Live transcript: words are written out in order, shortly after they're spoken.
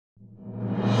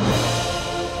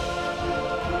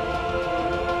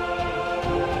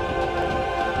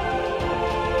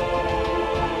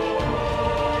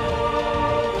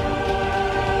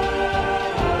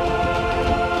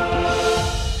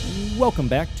Welcome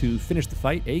back to Finish the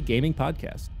Fight, a gaming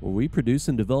podcast, where we produce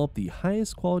and develop the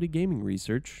highest quality gaming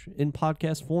research in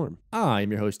podcast form. I'm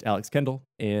your host, Alex Kendall.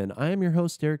 And I am your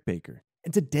host, Derek Baker.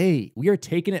 And today we are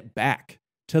taking it back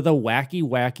to the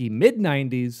wacky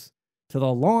mid-90s, to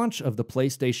the launch of the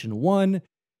PlayStation 1,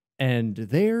 and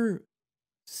their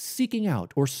seeking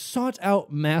out or sought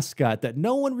out mascot that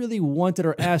no one really wanted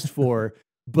or asked for,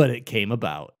 but it came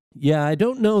about. Yeah, I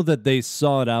don't know that they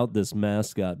sought out this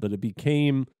mascot, but it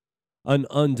became an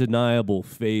undeniable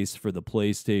face for the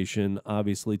PlayStation.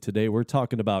 Obviously, today we're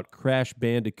talking about Crash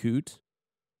Bandicoot,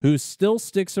 who still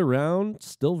sticks around,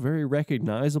 still very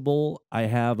recognizable. I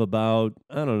have about,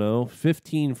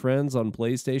 15 friends on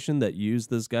PlayStation that use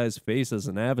this guy's face as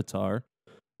an avatar.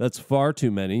 That's far too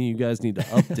many. You guys need to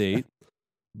update.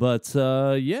 But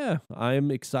yeah, I'm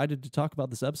excited to talk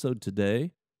about this episode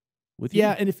today with you.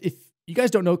 Yeah, and if you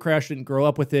guys don't know Crash, didn't grow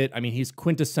up with it, I mean, he's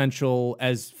quintessential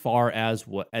as far as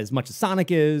as much as Sonic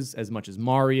is, as much as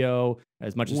Mario,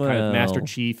 as much as kind of Master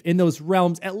Chief, in those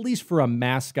realms, at least for a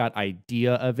mascot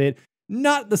idea of it.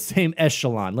 Not the same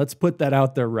echelon. Let's put that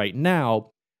out there right now.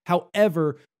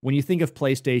 However, when you think of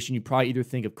PlayStation, you probably either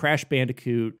think of Crash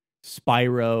Bandicoot,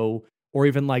 Spyro, or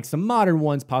even like some modern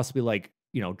ones, possibly like,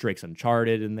 Drake's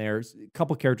Uncharted, and there's a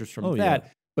couple characters from that. Yeah.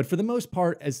 But for the most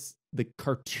part, as the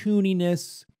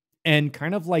cartooniness and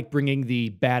kind of like bringing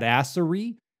the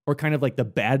badassery or kind of like the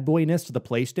bad boyness to the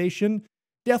PlayStation,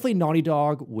 definitely Naughty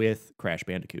Dog with Crash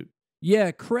Bandicoot. Yeah,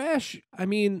 Crash, I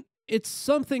mean, it's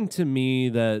something to me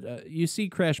that you see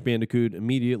Crash Bandicoot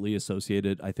immediately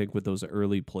associated, I think, with those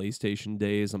early PlayStation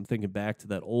days. I'm thinking back to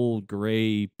that old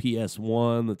gray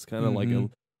PS1 that's kind of like a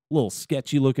little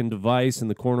sketchy looking device in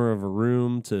the corner of a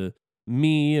room. To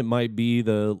me, it might be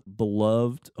the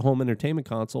beloved home entertainment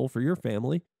console for your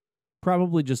family.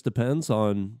 Probably just depends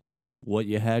on what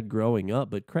you had growing up.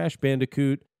 But Crash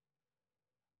Bandicoot,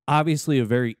 obviously a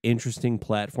very interesting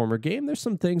platformer game. There's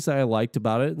some things that I liked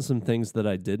about it and some things that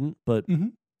I didn't. But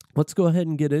let's go ahead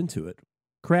and get into it.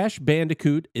 Crash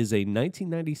Bandicoot is a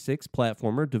 1996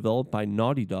 platformer developed by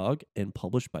Naughty Dog and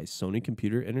published by Sony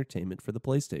Computer Entertainment for the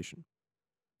PlayStation.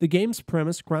 The game's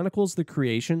premise chronicles the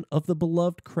creation of the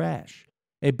beloved Crash,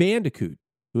 a bandicoot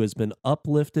who has been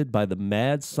uplifted by the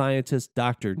mad scientist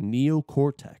Dr.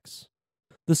 Neo-Cortex.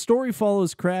 The story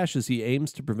follows Crash as he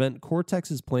aims to prevent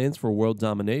Cortex's plans for world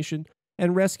domination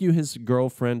and rescue his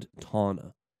girlfriend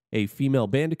Tawna, a female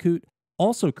bandicoot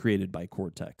also created by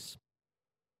Cortex.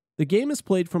 The game is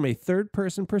played from a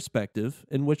third-person perspective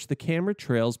in which the camera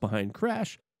trails behind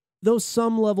Crash, though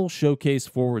some levels showcase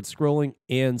forward-scrolling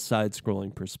and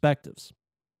side-scrolling perspectives.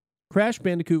 Crash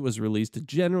Bandicoot was released to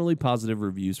generally positive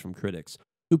reviews from critics,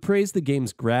 who praised the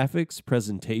game's graphics,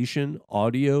 presentation,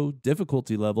 audio,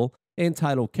 difficulty level, and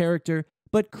title character,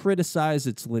 but criticized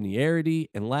its linearity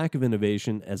and lack of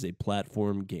innovation as a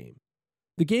platform game.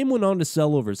 The game went on to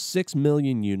sell over 6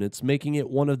 million units, making it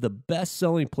one of the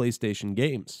best-selling PlayStation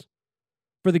games.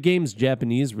 For the game's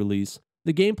Japanese release,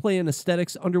 the gameplay and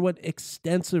aesthetics underwent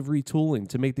extensive retooling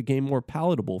to make the game more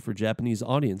palatable for Japanese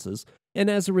audiences, and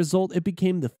as a result, it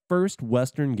became the first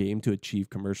Western game to achieve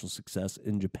commercial success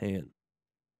in Japan.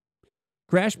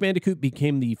 Crash Bandicoot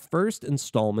became the first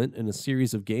installment in a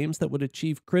series of games that would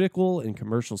achieve critical and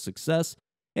commercial success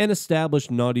and establish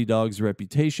Naughty Dog's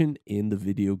reputation in the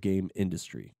video game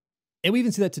industry. And we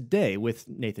even see that today with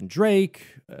Nathan Drake,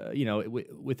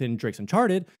 within Drake's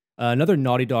Uncharted, another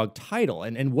Naughty Dog title,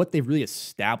 and what they've really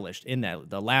established in that,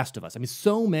 The Last of Us. I mean,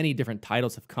 so many different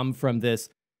titles have come from this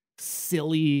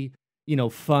silly,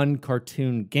 fun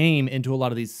cartoon game into a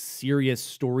lot of these serious,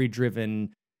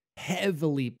 story-driven,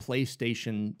 heavily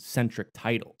PlayStation-centric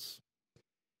titles.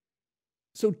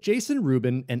 So Jason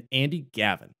Rubin and Andy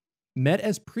Gavin met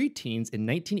as preteens in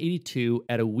 1982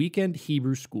 at a weekend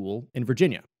Hebrew school in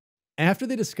Virginia. After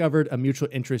they discovered a mutual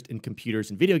interest in computers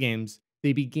and video games,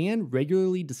 they began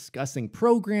regularly discussing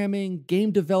programming,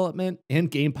 game development,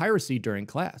 and game piracy during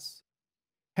class.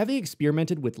 Having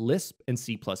experimented with Lisp and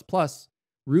C++,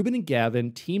 Rubin and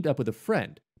Gavin teamed up with a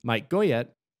friend, Mike Goyette,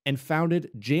 and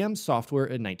founded Jam Software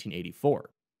in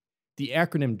 1984. The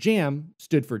acronym JAM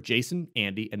stood for Jason,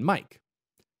 Andy, and Mike.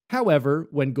 However,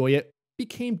 when Goyette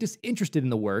became disinterested in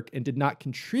the work and did not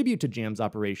contribute to Jam's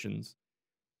operations,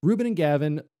 Rubin and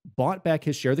Gavin bought back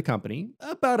his share of the company,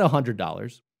 about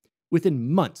 $100,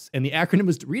 within months, and the acronym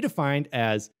was redefined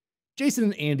as Jason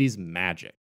and Andy's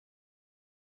Magic.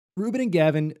 Rubin and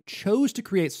Gavin chose to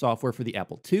create software for the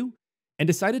Apple II and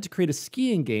decided to create a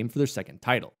skiing game for their second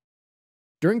title.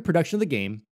 During production of the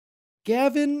game,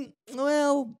 Gavin,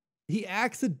 he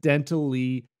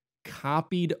accidentally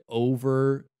copied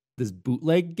over this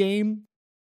bootleg game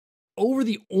over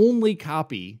the only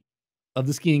copy of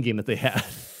the skiing game that they had.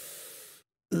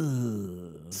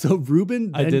 So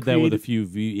Ruben I then did that with a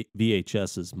created- few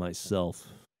VHSs myself.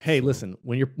 Hey, So- listen,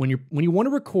 when you want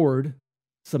to record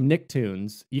some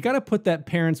Nicktoons, you got to put that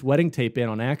parent's wedding tape in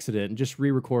on accident and just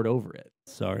re-record over it.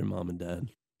 Sorry, Mom and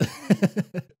Dad.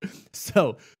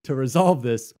 So to resolve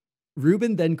this,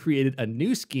 Ruben then created a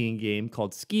new skiing game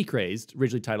called Ski Crazed,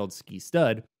 originally titled Ski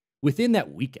Stud, within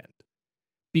that weekend.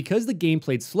 Because the game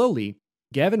played slowly,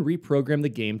 Gavin reprogrammed the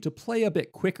game to play a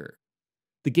bit quicker.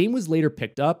 The game was later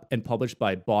picked up and published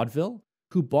by Vaudeville,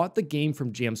 who bought the game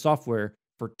from Jam Software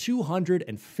for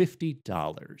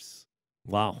 $250.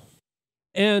 Wow.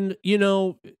 And, you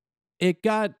know, it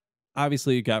got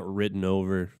written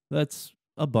over. That's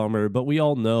a bummer, but we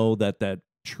all know that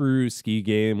true ski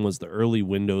game was the early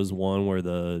Windows one where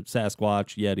the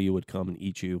Sasquatch Yeti would come and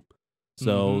eat you.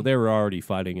 So they were already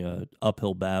fighting a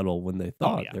uphill battle when they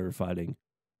thought they were fighting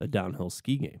a downhill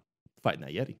ski game. Fighting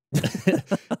that Yeti.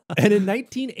 And in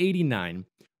 1989,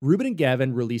 Ruben and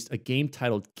Gavin released a game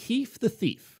titled Keef the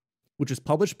Thief, which was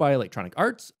published by Electronic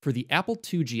Arts for the Apple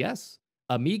II GS,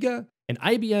 Amiga, and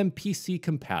IBM PC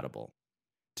compatible.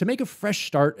 To make a fresh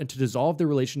start and to dissolve their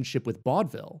relationship with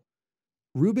Vaudeville,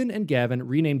 Ruben and Gavin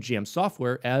renamed Jam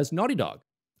Software as Naughty Dog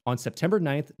on September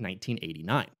 9th,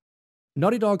 1989.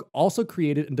 Naughty Dog also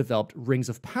created and developed Rings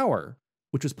of Power,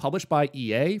 which was published by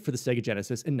EA for the Sega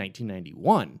Genesis in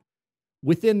 1991.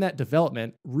 Within that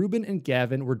development, Ruben and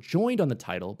Gavin were joined on the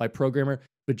title by programmer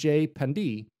Vijay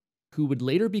Pandey, who would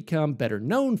later become better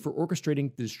known for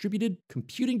orchestrating the distributed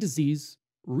computing disease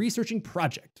researching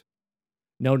project,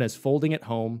 known as Folding at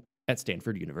Home at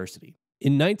Stanford University.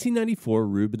 In 1994,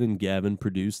 Ruben and Gavin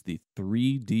produced the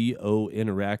 3DO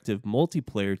interactive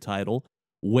multiplayer title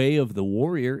Way of the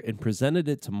Warrior and presented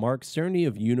it to Mark Cerny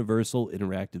of Universal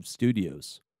Interactive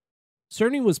Studios.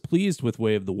 Cerny was pleased with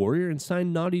Way of the Warrior and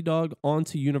signed Naughty Dog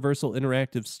onto Universal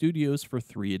Interactive Studios for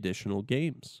 3 additional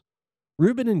games.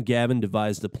 Ruben and Gavin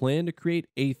devised a plan to create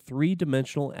a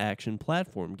 3-dimensional action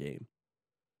platform game.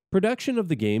 Production of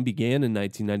the game began in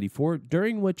 1994,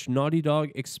 during which Naughty Dog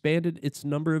expanded its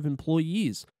number of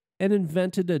employees and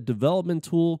invented a development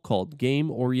tool called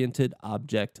Game-Oriented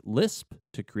Object Lisp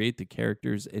to create the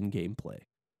characters and gameplay.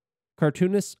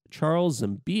 Cartoonists Charles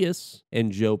Zambias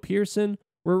and Joe Pearson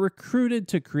were recruited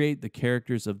to create the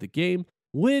characters of the game,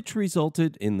 which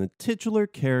resulted in the titular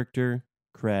character,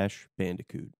 Crash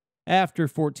Bandicoot. After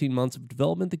 14 months of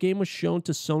development, the game was shown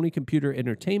to Sony Computer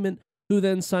Entertainment, who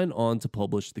then signed on to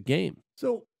publish the game.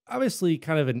 So obviously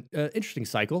kind of an interesting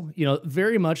cycle, you know,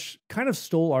 very much kind of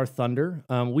stole our thunder.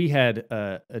 We had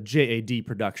a JAD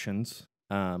Productions,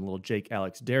 little Jake,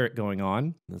 Alex, Derek going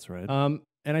on. That's right.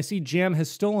 And I see Jam has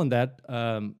stolen that,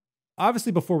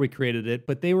 obviously before we created it,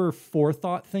 but they were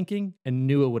forethought thinking and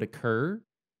knew it would occur.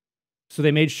 So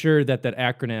they made sure that that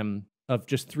acronym of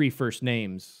just 3 first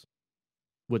names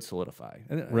would solidify.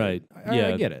 Right.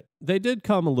 I get it. They did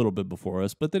come a little bit before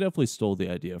us, but they definitely stole the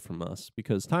idea from us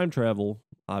because time travel,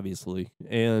 obviously.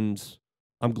 And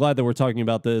I'm glad that we're talking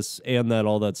about this and that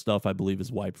all that stuff, I believe,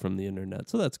 is wiped from the internet.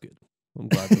 So that's good. I'm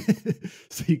glad.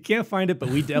 So you can't find it, but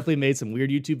we definitely made some weird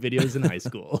YouTube videos in high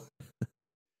school.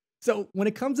 So when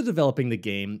it comes to developing the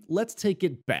game, let's take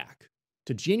it back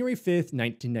to January 5th,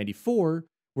 1994,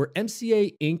 where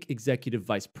MCA Inc. Executive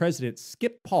Vice President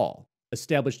Skip Paul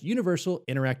established Universal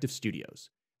Interactive Studios,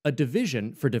 a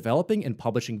division for developing and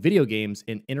publishing video games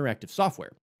and interactive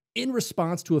software, in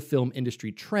response to a film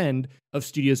industry trend of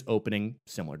studios opening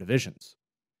similar divisions.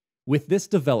 With this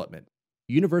development,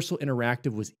 Universal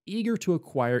Interactive was eager to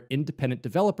acquire independent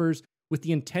developers with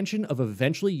the intention of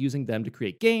eventually using them to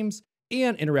create games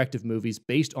and interactive movies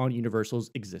based on Universal's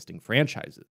existing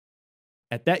franchises.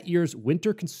 At that year's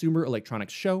Winter Consumer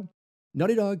Electronics Show,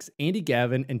 Naughty Dog's Andy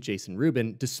Gavin and Jason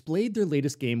Rubin displayed their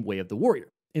latest game, Way of the Warrior,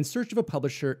 in search of a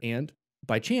publisher, and,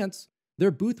 by chance,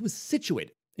 their booth was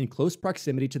situated in close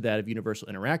proximity to that of Universal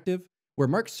Interactive, where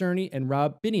Mark Cerny and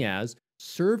Rob Biniaz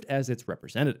served as its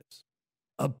representatives.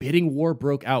 A bidding war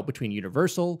broke out between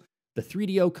Universal, the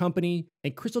 3DO company,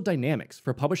 and Crystal Dynamics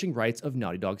for publishing rights of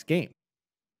Naughty Dog's game.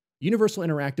 Universal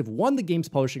Interactive won the game's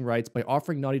publishing rights by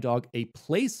offering Naughty Dog a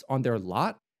place on their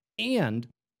lot and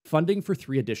funding for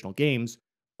 3 additional games,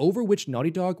 over which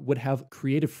Naughty Dog would have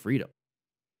creative freedom.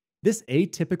 This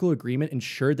atypical agreement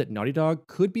ensured that Naughty Dog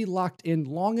could be locked in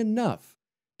long enough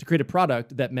to create a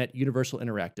product that met Universal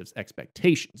Interactive's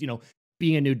expectations. You know,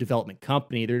 being a new development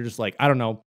company, they're just like, I don't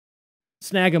know,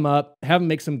 snag them up, have them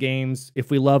make some games.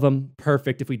 If we love them,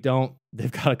 perfect. If we don't,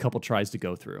 they've got a couple tries to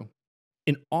go through.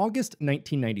 In August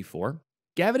 1994,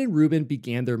 Gavin and Rubin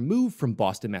began their move from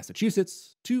Boston,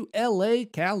 Massachusetts to LA,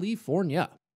 California.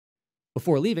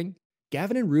 Before leaving,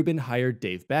 Gavin and Rubin hired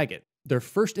Dave Baggett, their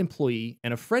first employee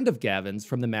and a friend of Gavin's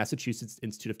from the Massachusetts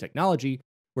Institute of Technology,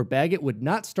 where Baggett would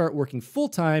not start working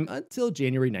full-time until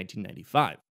January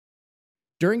 1995.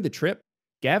 During the trip,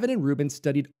 Gavin and Rubin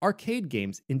studied arcade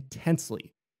games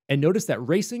intensely and noticed that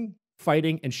racing,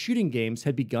 fighting, and shooting games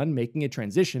had begun making a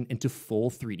transition into full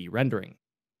 3D rendering.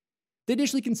 They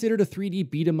initially considered a 3D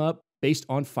beat-em-up based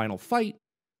on Final Fight,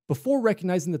 before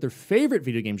recognizing that their favorite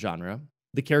video game genre,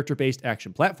 the character-based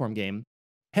action platform game,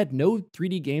 had no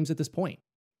 3D games at this point.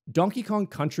 Donkey Kong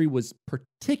Country was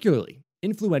particularly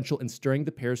influential in stirring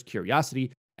the pair's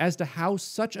curiosity as to how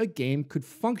such a game could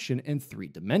function in 3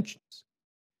 dimensions.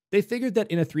 They figured that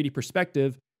in a 3D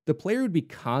perspective, the player would be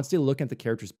constantly looking at the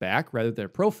character's back rather than their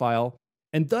profile,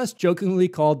 and thus jokingly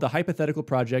called the hypothetical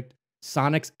project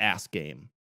Sonic's Ass Game.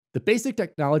 The basic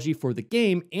technology for the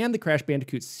game and the Crash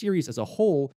Bandicoot series as a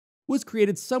whole was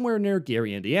created somewhere near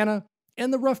Gary, Indiana,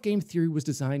 and the rough game theory was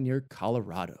designed near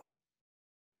Colorado.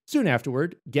 Soon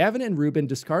afterward, Gavin and Rubin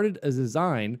discarded a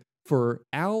design for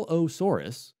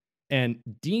Allosaurus and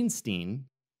Dynasteen,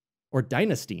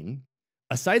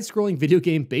 a side-scrolling video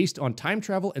game based on time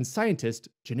travel and scientists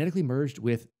genetically merged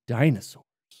with dinosaurs.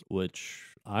 Which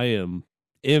I am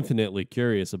infinitely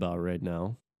curious about right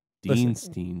now.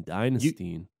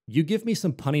 Dynasteen. You give me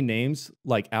some punny names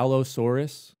like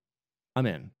Allosaurus, I'm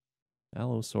in.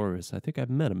 Allosaurus. I think I've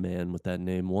met a man with that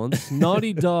name once.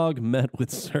 Naughty Dog met with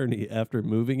Cerny after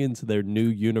moving into their new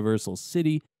Universal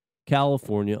City,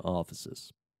 California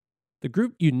offices. The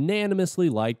group unanimously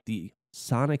liked the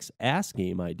Sonic's Ass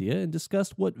Game idea and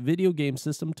discussed what video game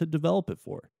system to develop it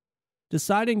for,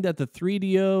 deciding that the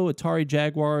 3DO, Atari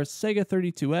Jaguar, Sega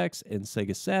 32X, and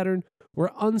Sega Saturn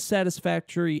were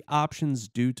unsatisfactory options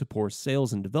due to poor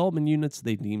sales and development units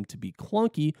they deemed to be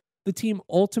clunky. The team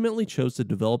ultimately chose to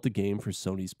develop the game for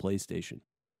Sony's PlayStation.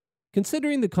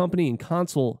 Considering the company and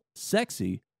console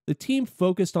sexy, the team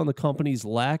focused on the company's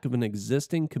lack of an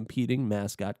existing competing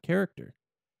mascot character.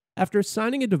 After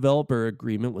signing a developer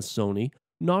agreement with Sony,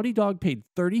 Naughty Dog paid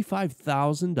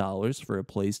 $35,000 for a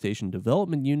PlayStation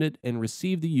development unit and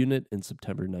received the unit in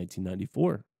September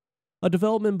 1994. A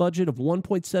development budget of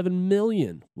 $1.7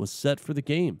 million was set for the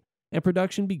game, and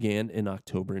production began in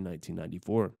October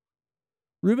 1994.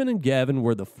 Rubin and Gavin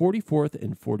were the 44th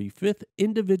and 45th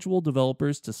individual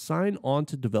developers to sign on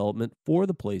to development for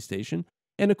the PlayStation,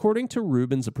 and according to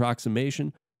Rubin's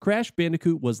approximation, Crash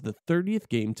Bandicoot was the 30th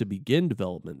game to begin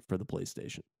development for the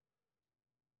PlayStation.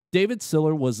 David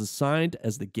Siller was assigned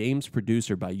as the game's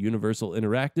producer by Universal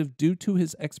Interactive due to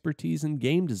his expertise in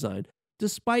game design,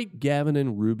 despite Gavin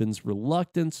and Rubin's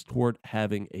reluctance toward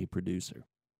having a producer.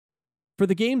 For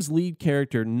the game's lead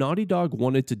character, Naughty Dog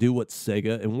wanted to do what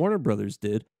Sega and Warner Brothers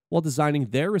did while designing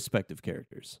their respective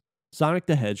characters, Sonic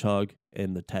the Hedgehog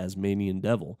and the Tasmanian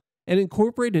Devil, and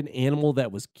incorporate an animal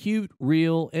that was cute,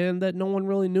 real, and that no one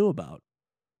really knew about.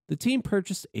 The team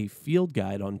purchased a field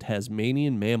guide on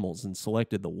Tasmanian mammals and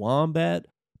selected the wombat,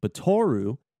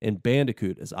 Batoru, and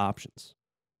Bandicoot as options.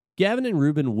 Gavin and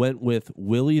Rubin went with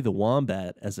Willy the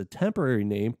Wombat as a temporary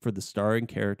name for the starring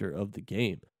character of the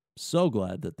game. So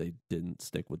glad that they didn't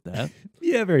stick with that.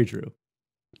 Yeah, very true.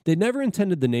 They never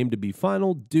intended the name to be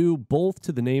final, due both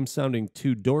to the name sounding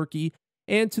too dorky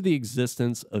and to the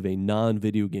existence of a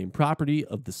non-video game property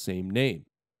of the same name.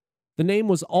 The name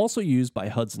was also used by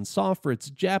Hudson Soft for its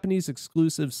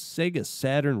Japanese-exclusive Sega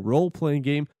Saturn role-playing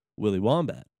game, Willy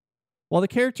Wombat. While the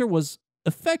character was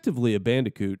effectively a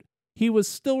Bandicoot, he was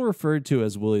still referred to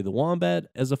as Willy the Wombat,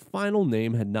 as a final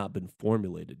name had not been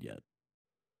formulated yet.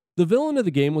 The villain of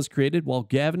the game was created while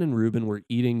Gavin and Rubin were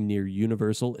eating near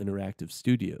Universal Interactive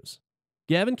Studios.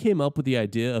 Gavin came up with the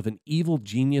idea of an evil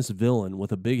genius villain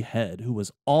with a big head who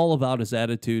was all about his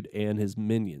attitude and his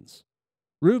minions.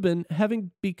 Rubin,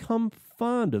 having become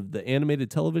fond of the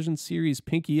animated television series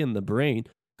Pinky and the Brain,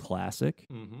 classic,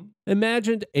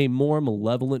 imagined a more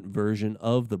malevolent version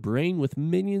of the Brain with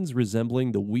minions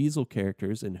resembling the Weasel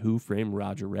characters in Who Framed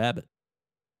Roger Rabbit.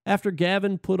 After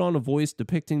Gavin put on a voice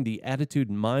depicting the attitude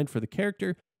and mind for the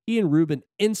character, he and Rubin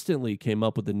instantly came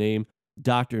up with the name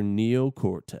Dr.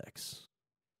 Neocortex.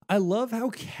 I love how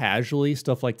casually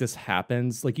stuff like this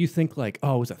happens. Like, you think like,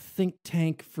 oh, it was a think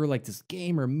tank for like this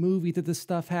game or movie that this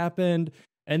stuff happened.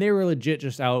 And they were legit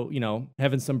just out,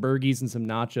 having some burgies and some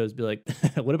nachos. Be like,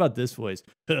 what about this voice?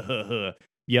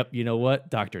 Yep, you know what?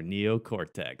 Dr.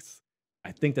 Neocortex.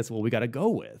 I think that's what we got to go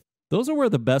with. Those are where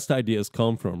the best ideas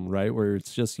come from, right? Where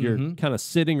it's just you're kind of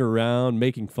sitting around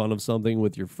making fun of something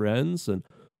with your friends, and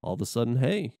all of a sudden,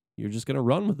 hey, you're just going to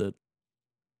run with it.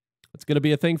 It's going to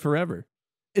be a thing forever.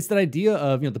 It's that idea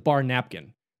of, the bar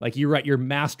napkin. Like, you write your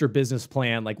master business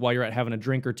plan, like while you're out having a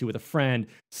drink or two with a friend,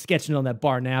 sketching on that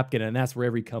bar napkin, and that's where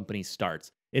every company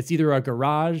starts. It's either a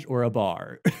garage or a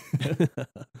bar.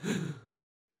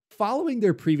 Following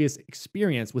their previous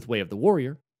experience with Way of the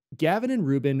Warrior, Gavin and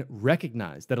Ruben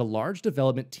recognized that a large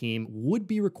development team would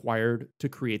be required to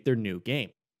create their new game.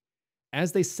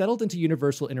 As they settled into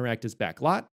Universal Interactive's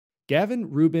backlot, Gavin,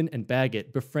 Ruben, and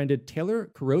Baggett befriended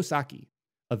Taylor Kurosaki,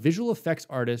 a visual effects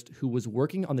artist who was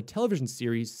working on the television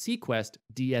series Sequest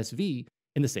DSV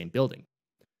in the same building.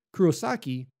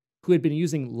 Kurosaki, who had been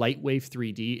using Lightwave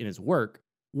 3D in his work,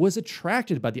 was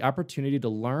attracted by the opportunity to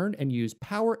learn and use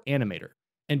Power Animator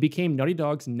and became Naughty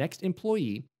Dog's next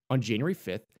employee on January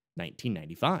 5th,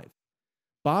 1995.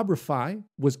 Bob Rafai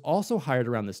was also hired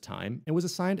around this time and was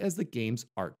assigned as the game's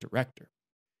art director.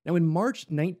 Now, in March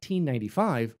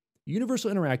 1995,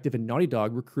 Universal Interactive and Naughty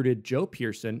Dog recruited Joe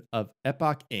Pearson of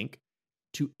Epoch Inc.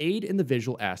 to aid in the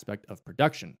visual aspect of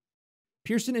production.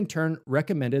 Pearson, in turn,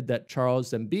 recommended that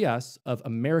Charles Zembias of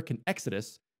American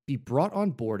Exodus be brought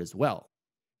on board as well.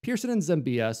 Pearson and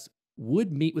Zembias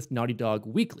would meet with Naughty Dog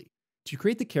weekly to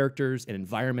create the characters and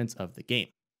environments of the game.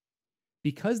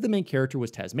 Because the main character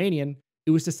was Tasmanian,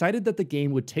 it was decided that the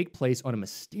game would take place on a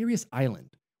mysterious island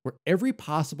where every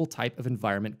possible type of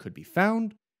environment could be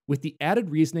found, with the added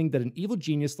reasoning that an evil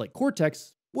genius like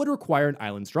Cortex would require an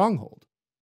island stronghold.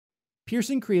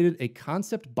 Pearson created a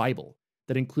concept Bible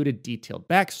that included detailed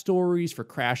backstories for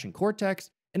Crash and Cortex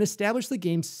and established the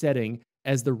game's setting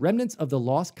as the remnants of the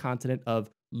lost continent of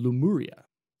Lemuria.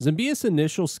 Zembias'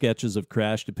 initial sketches of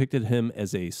Crash depicted him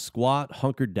as a squat,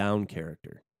 hunkered-down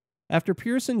character. After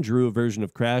Pearson drew a version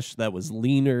of Crash that was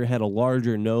leaner, had a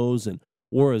larger nose, and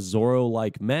wore a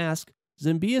Zorro-like mask,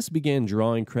 Zembias began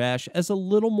drawing Crash as a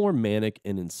little more manic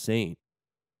and insane.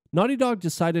 Naughty Dog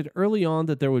decided early on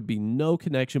that there would be no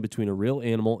connection between a real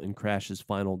animal and Crash's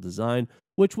final design,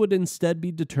 which would instead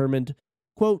be determined,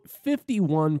 quote,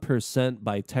 51%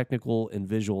 by technical and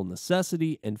visual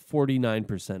necessity and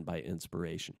 49% by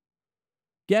inspiration.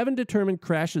 Gavin determined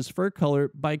Crash's fur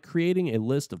color by creating a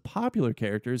list of popular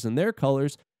characters and their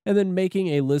colors, and then making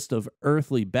a list of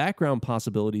earthly background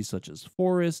possibilities such as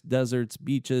forests, deserts,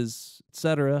 beaches,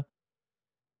 etc.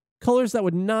 Colors that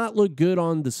would not look good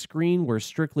on the screen were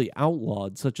strictly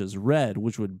outlawed, such as red,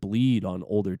 which would bleed on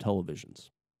older televisions.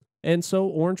 And so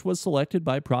orange was selected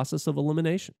by process of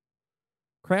elimination.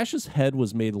 Crash's head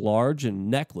was made large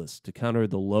and neckless to counter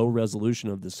the low resolution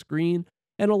of the screen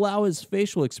and allow his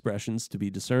facial expressions to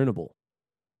be discernible.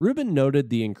 Ruben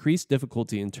noted the increased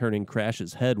difficulty in turning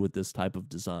Crash's head with this type of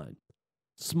design.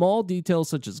 Small details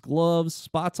such as gloves,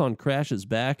 spots on Crash's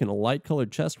back, and a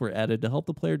light-colored chest were added to help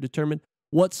the player determine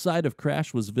what side of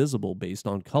Crash was visible based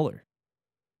on color.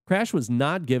 Crash was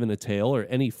not given a tail or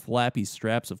any flappy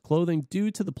straps of clothing due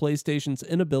to the PlayStation's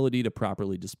inability to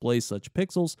properly display such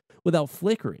pixels without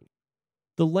flickering.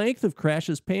 The length of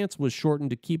Crash's pants was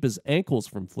shortened to keep his ankles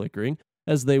from flickering,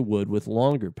 as they would with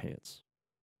longer pants.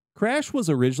 Crash was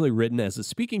originally written as a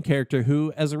speaking character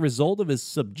who, as a result of his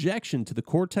subjection to the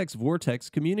Cortex Vortex,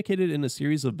 communicated in a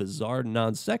series of bizarre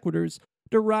non-sequiturs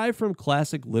derived from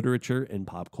classic literature and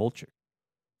pop culture.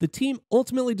 The team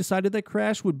ultimately decided that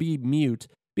Crash would be mute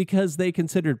because they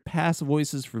considered past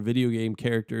voices for video game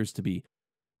characters to be,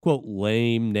 quote,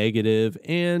 lame, negative,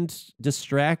 and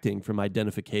distracting from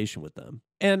identification with them.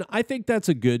 And I think that's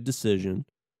a good decision.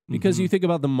 Because you think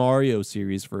about the Mario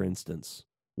series, for instance,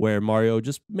 where Mario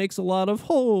just makes a lot of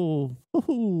ho,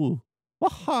 ho,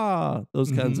 waha,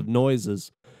 those kinds of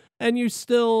noises. And you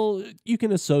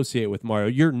can associate with Mario.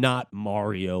 You're not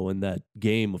Mario in that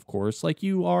game, of course, like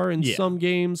you are in some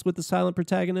games with the silent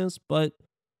protagonist. But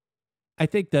I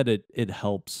think that it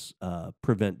helps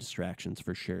prevent distractions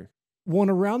for sure. Well,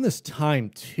 and around this time,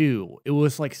 too, it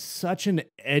was like such an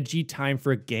edgy time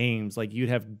for games. Like you'd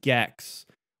have Gex,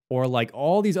 or like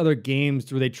all these other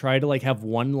games where they try to like have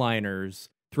one-liners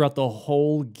throughout the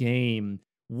whole game.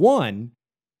 One,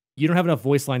 you don't have enough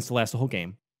voice lines to last the whole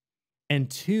game.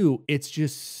 And two, it's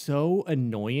just so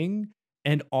annoying.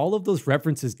 And all of those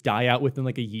references die out within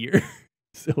like a year.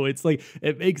 So it's like,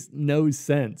 it makes no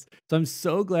sense. So I'm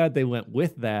so glad they went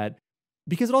with that,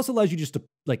 because it also allows you just to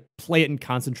like play it and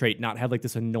concentrate, not have like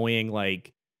this annoying,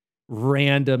 like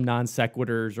random non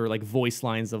sequiturs or like voice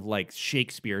lines of like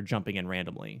Shakespeare jumping in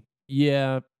randomly.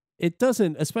 Yeah, it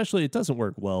doesn't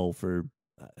work well for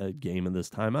a game in this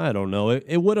time. I don't know.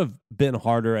 It would have been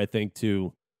harder, I think,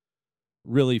 to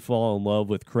really fall in love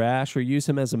with Crash or use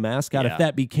him as a mascot if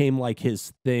that became like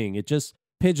his thing. It just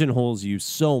pigeonholes you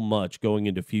so much going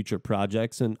into future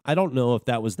projects. And I don't know if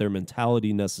that was their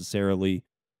mentality necessarily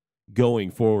going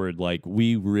forward. Like,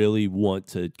 we really want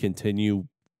to continue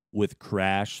with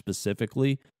Crash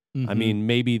specifically. I mean,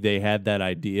 maybe they had that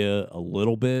idea a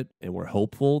little bit and were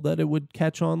hopeful that it would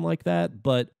catch on like that,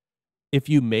 but if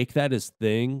you make that his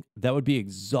thing, that would be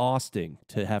exhausting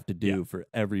to have to do Yeah. for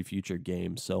every future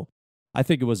game. So I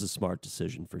think it was a smart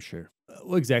decision for sure.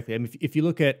 Well, exactly. I mean, if you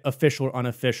look at official or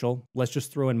unofficial, let's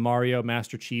just throw in Mario,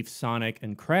 Master Chief, Sonic,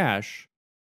 and Crash.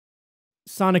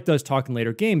 Sonic does talk in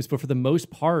later games, but for the most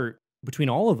part, between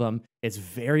all of them, it's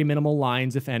very minimal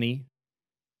lines, if any.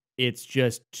 It's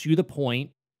just to the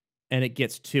point, and it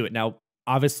gets to it. Now,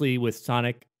 obviously, with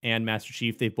Sonic and Master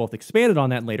Chief, they've both expanded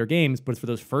on that in later games, but for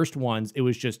those first ones, it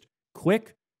was just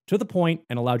quick, to the point,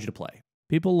 and allowed you to play.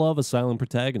 People love a silent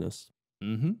protagonist.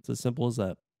 Mm-hmm. It's as simple as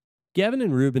that. Gavin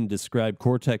and Ruben described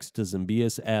Cortex to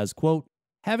Zombius as, quote,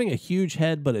 having a huge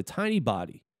head but a tiny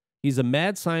body. He's a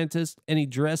mad scientist, and he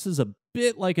dresses a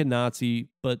bit like a Nazi,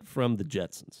 but from the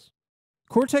Jetsons.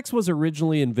 Cortex was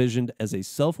originally envisioned as a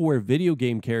self-aware video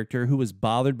game character who was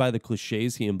bothered by the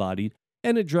cliches he embodied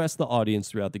and addressed the audience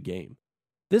throughout the game.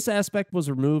 This aspect was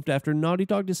removed after Naughty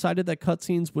Dog decided that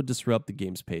cutscenes would disrupt the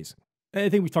game's pacing. I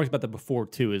think we've talked about that before,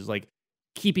 too, is like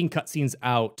keeping cutscenes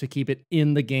out to keep it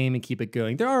in the game and keep it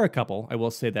going. There are a couple, I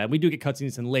will say that. We do get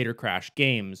cutscenes in later Crash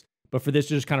games, but for this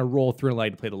to just kind of roll through and allow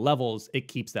you to play the levels, it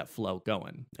keeps that flow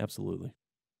going. Absolutely.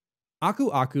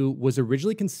 Aku Aku was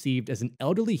originally conceived as an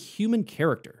elderly human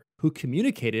character who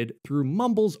communicated through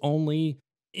mumbles only,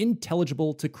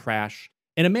 intelligible to Crash,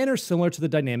 in a manner similar to the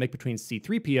dynamic between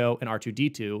C-3PO and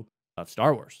R2-D2 of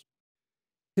Star Wars.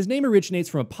 His name originates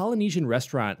from a Polynesian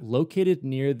restaurant located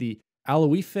near the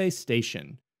Aloife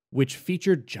station, which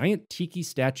featured giant tiki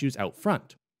statues out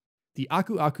front. The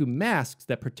Aku Aku masks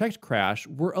that protect Crash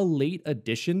were a late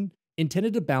addition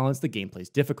intended to balance the gameplay's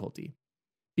difficulty.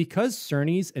 Because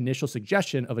Cerny's initial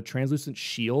suggestion of a translucent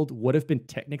shield would have been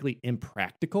technically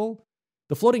impractical,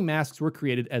 the floating masks were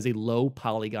created as a low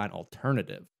polygon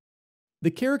alternative. The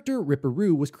character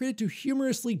Ripperoo was created to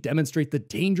humorously demonstrate the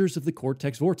dangers of the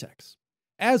Cortex Vortex,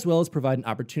 as well as provide an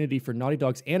opportunity for Naughty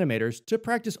Dog's animators to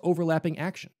practice overlapping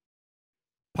action.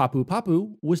 Papu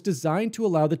Papu was designed to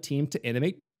allow the team to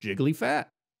animate jiggly fat.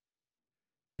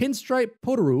 Pinstripe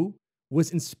Potoroo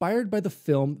was inspired by the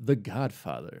film The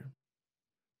Godfather.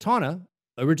 Tawna,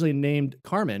 originally named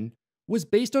Carmen, was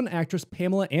based on actress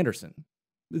Pamela Anderson,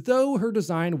 though her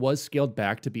design was scaled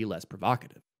back to be less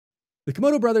provocative. The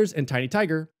Komodo brothers and Tiny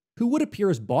Tiger, who would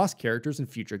appear as boss characters in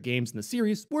future games in the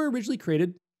series, were originally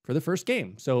created for the first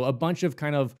game. So a bunch of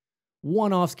kind of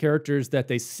one-offs characters that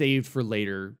they saved for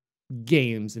later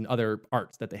games and other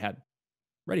arts that they had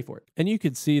ready for it. And you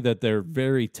could see that they're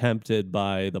very tempted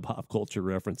by the pop culture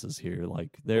references here.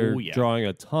 Like they're drawing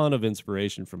a ton of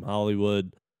inspiration from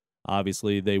Hollywood.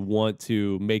 Obviously, they want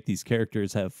to make these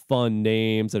characters have fun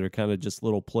names that are kind of just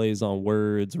little plays on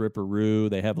words, Ripperoo.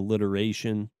 They have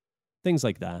alliteration, things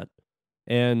like that.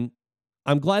 And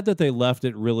I'm glad that they left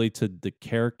it really to the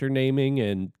character naming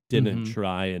and didn't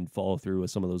try and follow through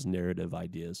with some of those narrative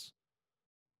ideas.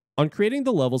 On creating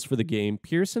the levels for the game,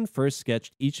 Pearson first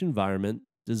sketched each environment,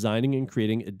 designing and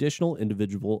creating additional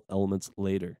individual elements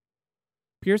later.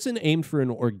 Pearson aimed for an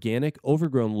organic,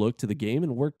 overgrown look to the game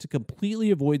and worked to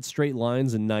completely avoid straight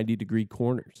lines and 90-degree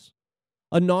corners.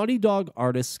 A Naughty Dog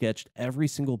artist sketched every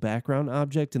single background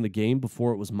object in the game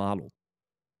before it was modeled.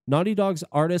 Naughty Dog's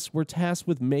artists were tasked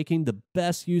with making the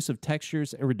best use of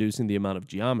textures and reducing the amount of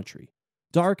geometry.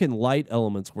 Dark and light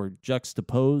elements were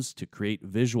juxtaposed to create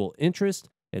visual interest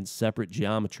and separate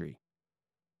geometry.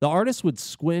 The artists would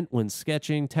squint when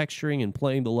sketching, texturing, and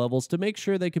playing the levels to make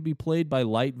sure they could be played by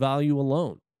light value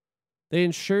alone. They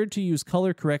ensured to use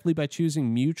color correctly by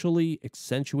choosing mutually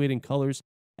accentuating colors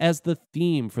as the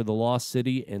theme for the Lost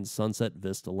City and Sunset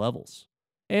Vista levels.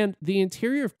 And the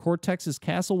interior of Cortex's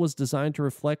castle was designed to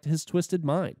reflect his twisted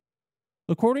mind.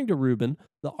 According to Ruben,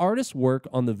 the artists worked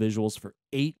on the visuals for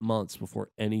 8 months before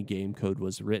any game code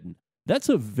was written. That's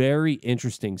a very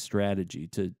interesting strategy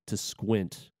to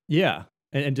squint. Yeah.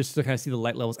 And just to kind of see the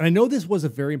light levels. And I know this was a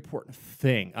very important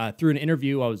thing. Through an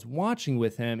interview I was watching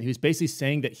with him, he was basically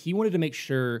saying that he wanted to make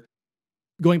sure,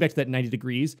 going back to that 90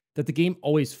 degrees, that the game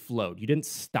always flowed. You didn't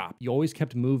stop. You always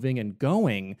kept moving and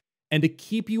going. And to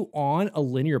keep you on a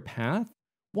linear path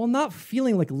while not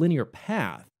feeling like a linear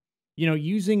path. You know,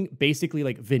 using basically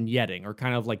like vignetting or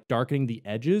kind of like darkening the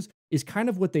edges is kind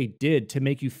of what they did to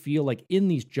make you feel like in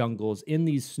these jungles, in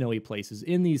these snowy places,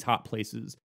 in these hot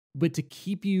places. But to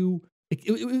keep you...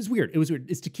 It was weird. It was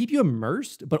weird. It's to keep you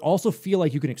immersed, but also feel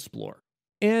like you can explore.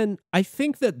 And I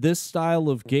think that this style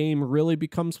of game really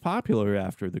becomes popular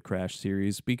after the Crash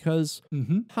series because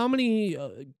how many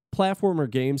platformer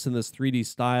games in this 3D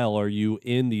style are you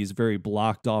in these very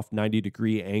blocked off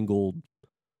 90-degree angled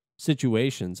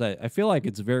situations? I feel like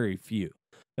it's very few.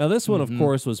 Now, this one, of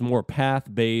course, was more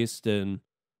path-based and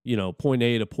point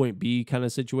A to point B kind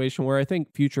of situation, where I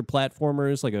think future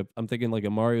platformers, I'm thinking like a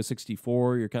Mario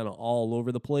 64, you're kind of all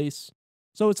over the place.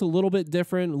 So it's a little bit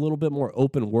different, a little bit more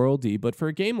open worldy. But for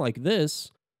a game like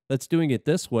this, that's doing it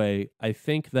this way, I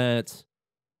think that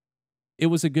it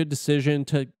was a good decision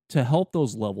to help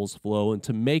those levels flow and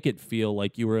to make it feel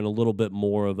like you were in a little bit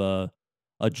more of a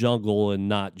jungle and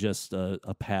not just a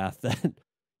path that,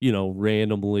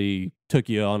 randomly took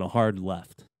you on a hard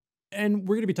left. And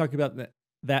we're going to be talking about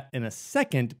that in a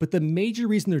second, but the major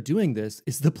reason they're doing this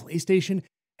is the PlayStation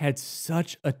had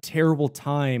such a terrible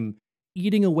time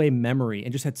eating away memory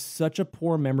and just had such a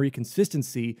poor memory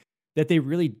consistency that they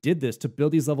really did this to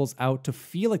build these levels out to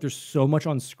feel like there's so much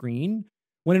on screen,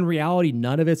 when in reality,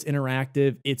 none of it's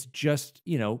interactive. It's just,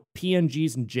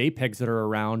 PNGs and JPEGs that are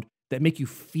around that make you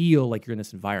feel like you're in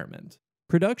this environment.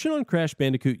 Production on Crash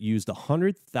Bandicoot used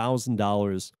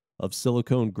 $100,000 of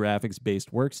silicone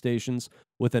graphics-based workstations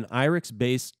with an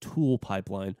IRIX-based tool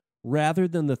pipeline rather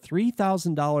than the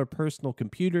 $3,000 personal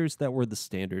computers that were the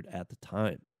standard at the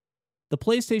time. The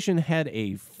PlayStation had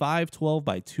a 512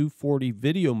 by 240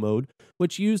 video mode,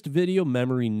 which used video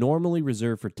memory normally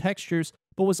reserved for textures,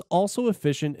 but was also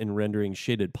efficient in rendering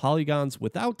shaded polygons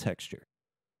without texture.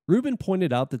 Rubin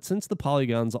pointed out that since the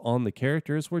polygons on the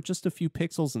characters were just a few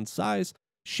pixels in size,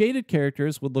 shaded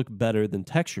characters would look better than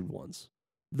textured ones.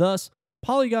 Thus,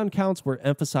 polygon counts were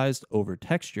emphasized over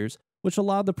textures, which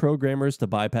allowed the programmers to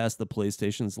bypass the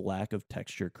PlayStation's lack of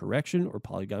texture correction or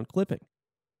polygon clipping.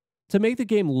 To make the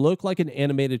game look like an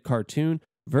animated cartoon,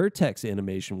 vertex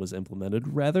animation was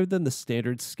implemented rather than the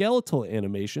standard skeletal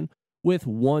animation with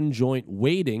one joint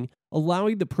weighting,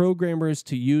 allowing the programmers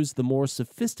to use the more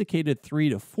sophisticated 3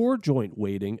 to 4 joint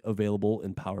weighting available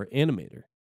in Power Animator.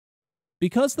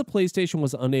 Because the PlayStation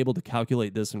was unable to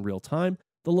calculate this in real time,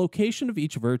 the location of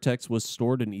each vertex was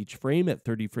stored in each frame at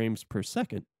 30 frames per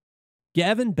second.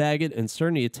 Gavin, Baggett, and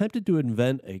Cerny attempted to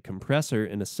invent a compressor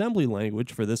and assembly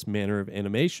language for this manner of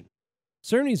animation.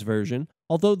 Cerny's version,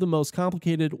 although the most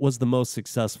complicated, was the most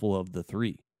successful of the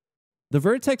three. The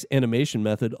vertex animation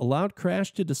method allowed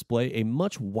Crash to display a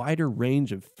much wider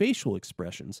range of facial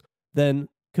expressions than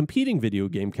competing video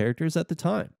game characters at the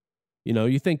time.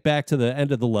 You think back to the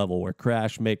end of the level where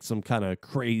Crash makes some kind of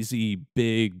crazy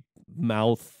big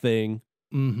mouth thing.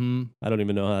 I don't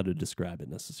even know how to describe it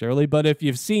necessarily, but if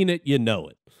you've seen it, you know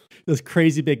it. Those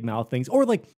crazy big mouth things. Or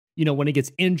when he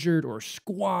gets injured or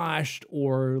squashed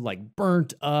or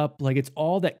burnt up, it's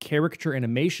all that caricature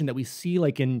animation that we see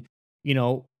in,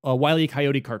 a Wile E.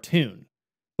 Coyote cartoon.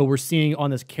 But we're seeing on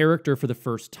this character for the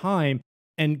first time,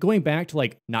 and going back to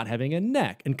not having a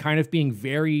neck and kind of being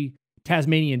very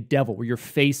Tasmanian Devil, where your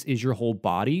face is your whole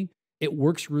body. It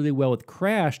works really well with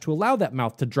Crash to allow that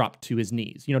mouth to drop to his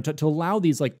knees, to allow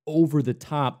these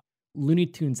over-the-top Looney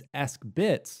Tunes-esque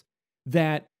bits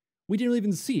that we didn't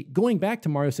even see. Going back to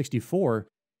Mario 64,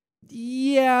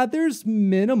 yeah, there's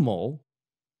minimal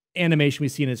animation we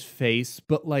see in his face,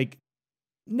 but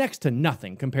next to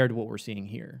nothing compared to what we're seeing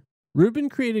here. Rubin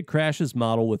created Crash's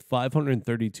model with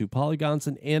 532 polygons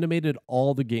and animated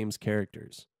all the game's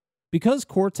characters. Because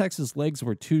Cortex's legs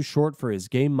were too short for his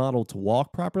game model to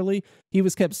walk properly, he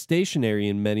was kept stationary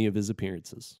in many of his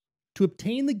appearances. To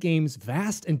obtain the game's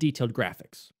vast and detailed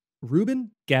graphics,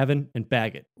 Rubin, Gavin, and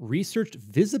Baggett researched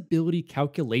visibility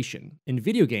calculation in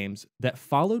video games that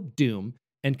followed Doom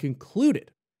and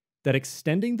concluded that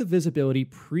extending the visibility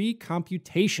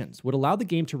pre-computations would allow the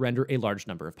game to render a large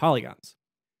number of polygons.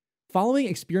 Following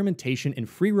experimentation in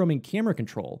free-roaming camera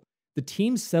control, the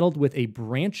team settled with a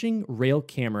branching rail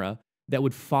camera that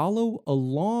would follow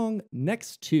along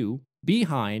next to,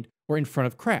 behind, or in front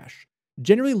of Crash,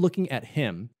 generally looking at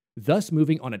him, thus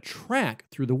moving on a track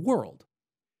through the world.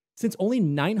 Since only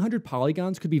 900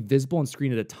 polygons could be visible on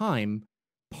screen at a time,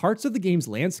 parts of the game's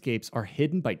landscapes are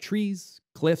hidden by trees,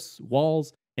 cliffs,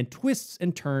 walls, and twists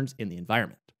and turns in the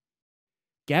environment.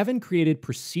 Gavin created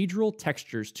procedural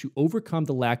textures to overcome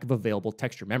the lack of available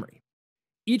texture memory.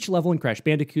 Each level in Crash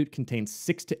Bandicoot contains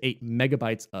 6 to 8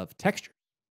 megabytes of texture.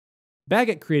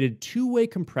 Baggett created two-way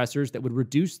compressors that would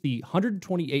reduce the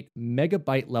 128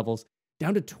 megabyte levels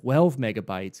down to 12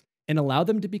 megabytes and allow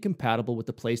them to be compatible with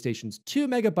the PlayStation's 2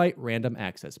 megabyte random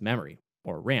access memory,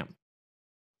 or RAM.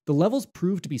 The levels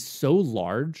proved to be so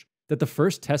large that the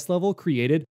first test level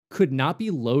created could not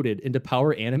be loaded into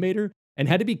Power Animator and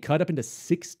had to be cut up into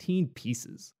 16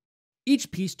 pieces.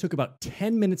 Each piece took about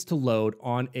 10 minutes to load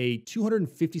on a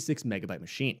 256 megabyte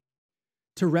machine.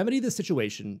 To remedy the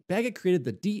situation, Baggett created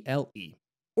the DLE,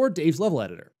 or Dave's Level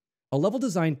Editor, a level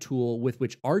design tool with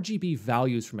which RGB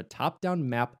values from a top-down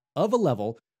map of a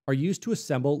level are used to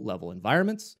assemble level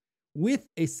environments with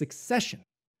a succession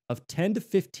of 10 to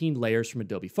 15 layers from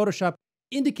Adobe Photoshop,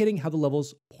 indicating how the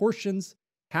level's portions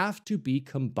have to be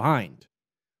combined.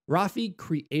 Rafi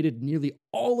created nearly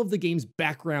all of the game's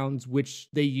backgrounds, which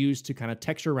they use to kind of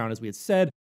texture around, as we had said,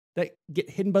 that get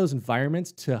hidden by those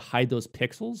environments to hide those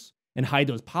pixels and hide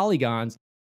those polygons.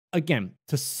 Again,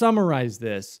 to summarize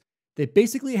this, they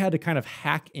basically had to kind of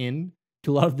hack in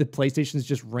to a lot of the PlayStation's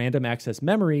just random access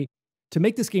memory to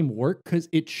make this game work, because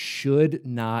it should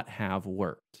not have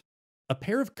worked. A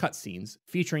pair of cutscenes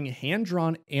featuring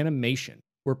hand-drawn animation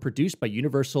were produced by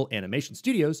Universal Animation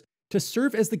Studios to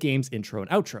serve as the game's intro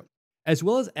and outro, as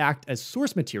well as act as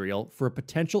source material for a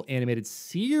potential animated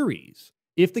series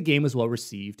if the game was well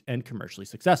received and commercially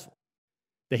successful.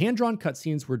 The hand-drawn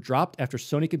cutscenes were dropped after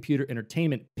Sony Computer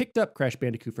Entertainment picked up Crash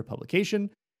Bandicoot for publication,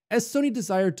 as Sony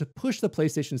desired to push the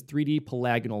PlayStation's 3D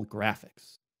polygonal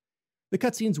graphics. The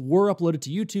cutscenes were uploaded to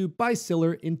YouTube by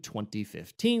Siller in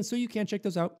 2015, so you can check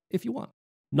those out if you want.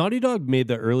 Naughty Dog made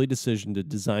the early decision to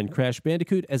design Crash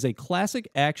Bandicoot as a classic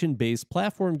action-based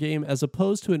platform game as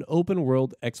opposed to an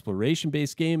open-world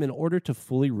exploration-based game in order to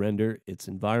fully render its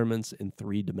environments in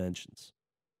 3 dimensions.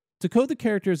 To code the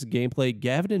characters and gameplay,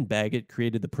 Gavin and Baggett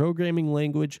created the programming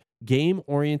language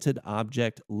Game-Oriented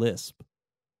Object Lisp,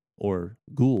 or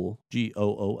GOOL,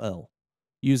 G-O-O-L,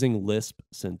 using Lisp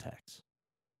syntax.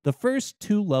 The first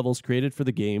 2 levels created for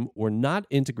the game were not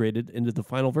integrated into the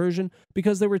final version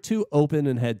because they were too open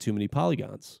and had too many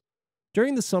polygons.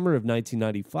 During the summer of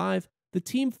 1995, the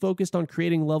team focused on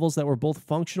creating levels that were both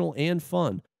functional and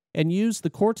fun, and used the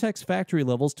Cortex factory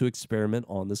levels to experiment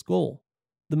on this goal.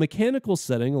 The mechanical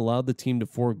setting allowed the team to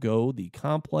forego the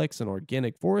complex and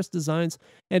organic forest designs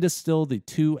and distill the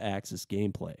 2-axis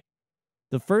gameplay.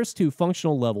 The first 2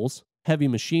 functional levels, Heavy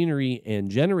Machinery and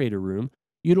Generator Room,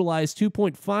 utilized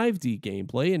 2.5D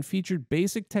gameplay and featured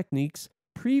basic techniques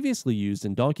previously used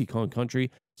in Donkey Kong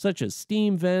Country, such as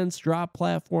steam vents, drop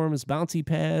platforms, bouncy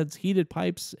pads, heated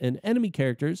pipes, and enemy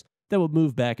characters that would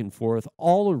move back and forth,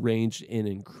 all arranged in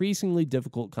increasingly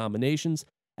difficult combinations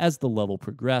as the level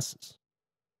progresses.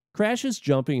 Crash's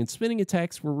jumping and spinning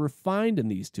attacks were refined in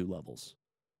these 2 levels.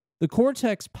 The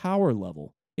Cortex Power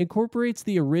level incorporates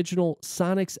the original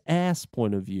Sonic's ass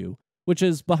point of view, which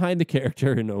is behind the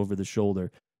character and over the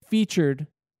shoulder, featured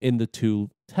in the 2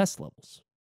 test levels.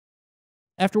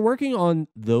 After working on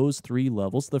those 3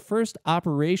 levels, the first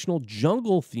operational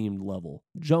jungle-themed level,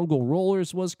 Jungle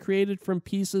Rollers, was created from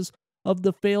pieces of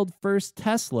the failed first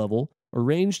test level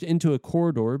arranged into a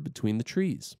corridor between the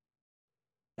trees.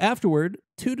 Afterward,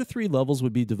 2 to 3 levels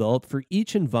would be developed for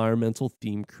each environmental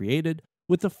theme created,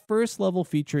 with the first level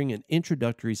featuring an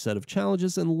introductory set of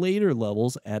challenges and later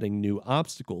levels adding new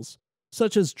obstacles,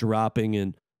 such as dropping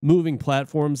and moving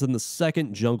platforms in the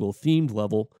second jungle-themed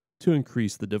level to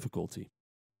increase the difficulty.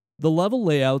 The level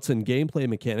layouts and gameplay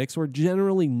mechanics were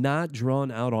generally not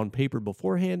drawn out on paper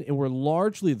beforehand and were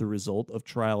largely the result of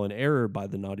trial and error by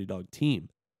the Naughty Dog team.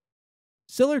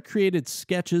 Siller created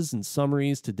sketches and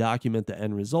summaries to document the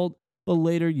end result, but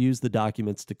later used the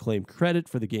documents to claim credit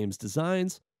for the game's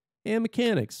designs and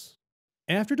mechanics.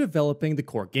 After developing the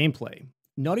core gameplay,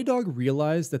 Naughty Dog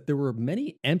realized that there were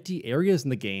many empty areas in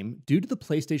the game due to the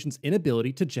PlayStation's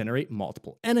inability to generate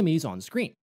multiple enemies on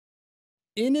screen.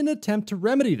 In an attempt to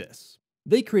remedy this,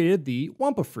 they created the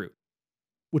Wampa Fruit,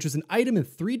 which was an item in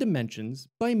 3 dimensions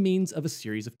by means of a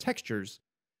series of textures.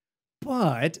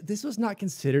 But this was not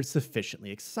considered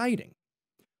sufficiently exciting.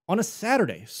 On a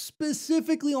Saturday,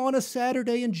 specifically on a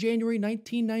Saturday in January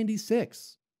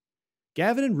 1996,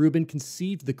 Gavin and Ruben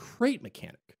conceived the crate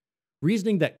mechanic,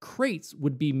 reasoning that crates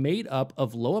would be made up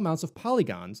of low amounts of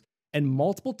polygons and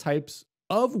multiple types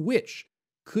of which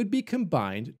could be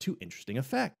combined to interesting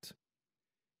effect.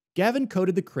 Gavin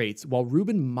coded the crates while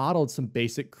Ruben modeled some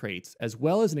basic crates as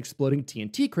well as an exploding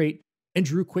TNT crate and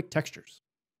drew quick textures.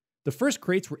 The first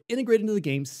crates were integrated into the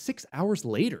game 6 hours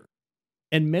later,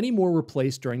 and many more were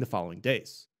placed during the following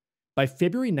days. By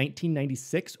February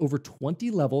 1996, over 20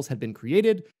 levels had been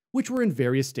created, which were in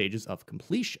various stages of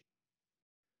completion.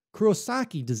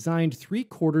 Kurosaki designed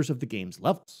 3/4 of the game's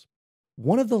levels.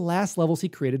 One of the last levels he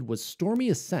created was Stormy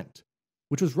Ascent,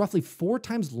 which was roughly 4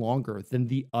 times longer than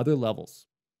the other levels.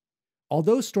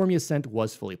 Although Stormy Ascent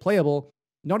was fully playable,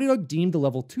 Naughty Dog deemed the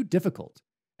level too difficult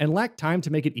and lacked time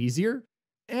to make it easier,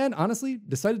 and honestly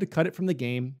decided to cut it from the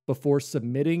game before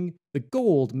submitting the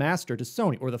gold master to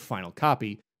Sony, or the final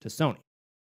copy, to Sony.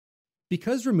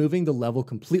 Because removing the level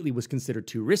completely was considered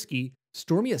too risky,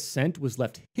 Stormy Ascent was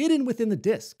left hidden within the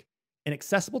disc and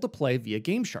accessible to play via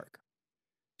GameShark.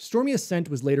 Stormy Ascent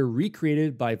was later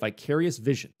recreated by Vicarious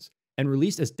Visions and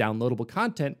released as downloadable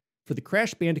content for the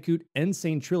Crash Bandicoot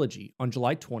Insane Trilogy on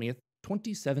July 20th,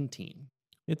 2017.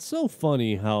 It's so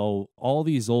funny how all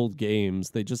these old games,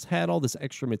 they just had all this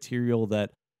extra material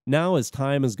that now as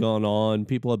time has gone on,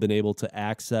 people have been able to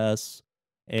access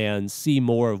and see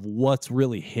more of what's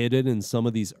really hidden in some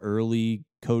of these early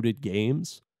coded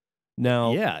games.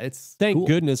 Now, Yeah, it's thank cool.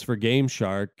 goodness for Game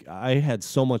Shark. I had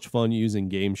so much fun using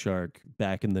Game Shark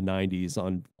back in the 90s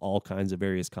on all kinds of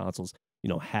various consoles,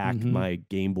 hack Hmm. my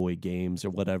Game Boy games or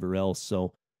whatever else.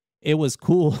 So it was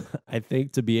cool, I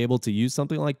think, to be able to use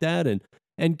something like that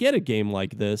and get a game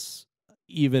like this,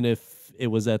 even if it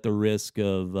was at the risk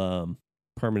of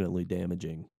permanently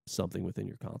damaging something within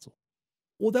your console.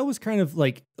 Well, that was kind of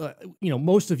like,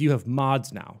 most of you have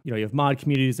mods now. You have mod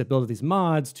communities that build these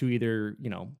mods to either,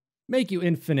 make you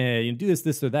infinite and do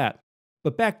this, or that.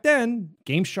 But back then,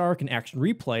 Game Shark and Action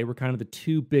Replay were kind of the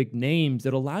two big names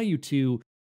that allow you to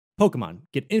Pokemon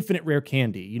get infinite rare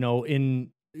candy. In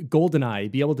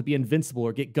GoldenEye, be able to be invincible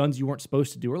or get guns you weren't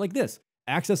supposed to do, or like this,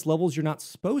 access levels you're not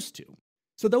supposed to.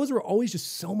 So those were always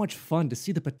just so much fun to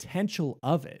see the potential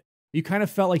of it. You kind of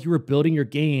felt like you were building your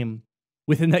game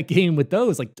within that game with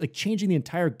those, like changing the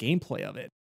entire gameplay of it.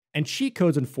 And cheat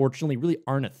codes, unfortunately, really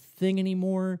aren't a thing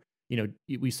anymore.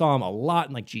 We saw them a lot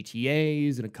in like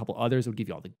GTAs and a couple others that would give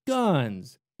you all the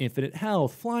guns, infinite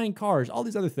health, flying cars, all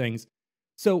these other things.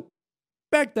 So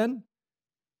back then,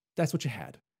 that's what you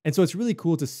had. And so it's really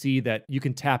cool to see that you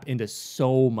can tap into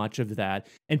so much of that.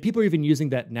 And people are even using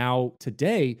that now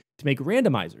today to make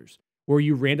randomizers where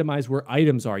you randomize where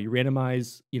items are. You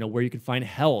randomize, where you can find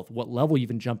health, what level you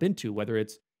even jump into, whether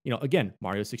it's, again,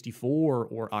 Mario 64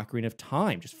 or Ocarina of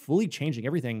Time, just fully changing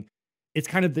everything. It's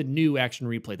kind of the new Action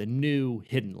Replay, the new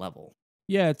hidden level.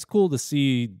 Yeah, it's cool to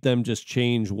see them just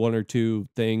change one or two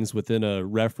things within a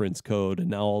reference code. And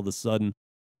now all of a sudden,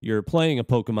 you're playing a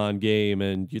Pokemon game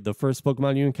and the first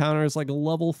Pokemon you encounter is like a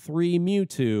level 3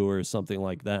 Mewtwo or something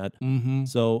like that. Mm-hmm.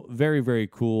 So very, very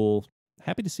cool.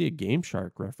 Happy to see a Game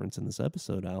Shark reference in this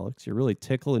episode, Alex. You're really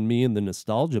tickling me in the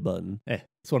nostalgia button. Hey,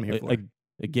 that's what I'm here for.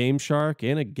 A Game Shark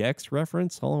and a Gex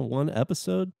reference all in one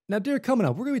episode. Now, Derek, coming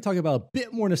up, we're going to be talking about a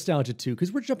bit more nostalgia too,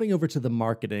 because we're jumping over to the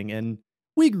marketing and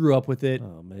we grew up with it.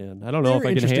 Oh, man. I don't know if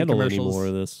I can handle any more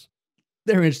of this.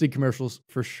 They're interesting commercials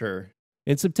for sure.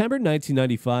 In September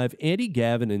 1995, Andy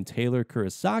Gavin and Taylor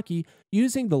Kurosaki,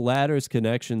 using the latter's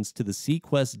connections to the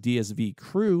Sequest DSV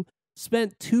crew,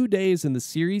 spent 2 days in the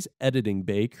series editing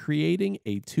bay creating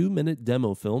a 2-minute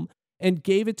demo film and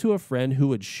gave it to a friend who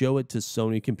would show it to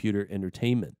Sony Computer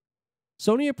Entertainment.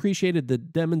 Sony appreciated the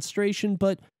demonstration,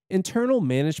 but internal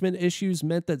management issues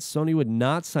meant that Sony would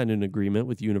not sign an agreement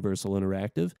with Universal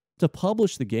Interactive to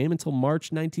publish the game until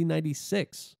March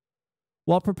 1996.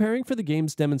 While preparing for the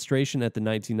game's demonstration at the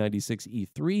 1996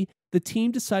 E3, the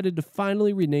team decided to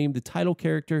finally rename the title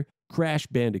character Crash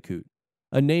Bandicoot,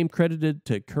 a name credited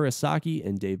to Kurosaki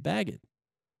and Dave Baggett.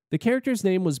 The character's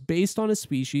name was based on his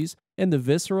species and the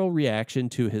visceral reaction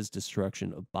to his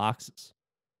destruction of boxes.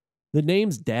 The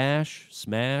names Dash,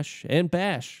 Smash, and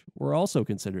Bash were also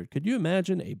considered. Could you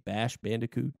imagine a Bash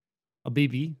Bandicoot? A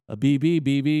BB? A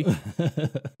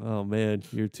BB. Oh man,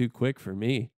 you're too quick for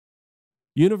me.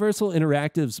 Universal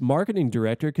Interactive's marketing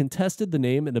director contested the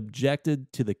name and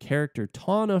objected to the character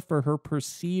Tawna for her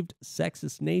perceived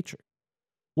sexist nature.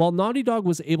 While Naughty Dog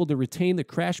was able to retain the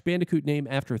Crash Bandicoot name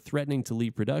after threatening to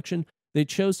leave production, they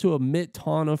chose to omit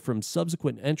Tawna from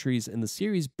subsequent entries in the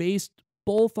series based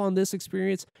both on this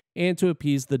experience and to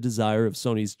appease the desire of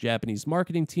Sony's Japanese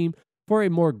marketing team for a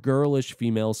more girlish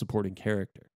female supporting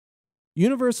character.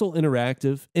 Universal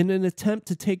Interactive, in an attempt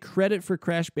to take credit for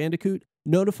Crash Bandicoot,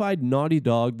 notified Naughty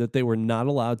Dog that they were not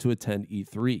allowed to attend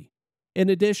E3. In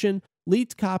addition,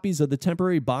 leaked copies of the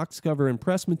temporary box cover and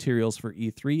press materials for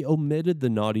E3 omitted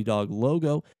the Naughty Dog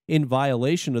logo in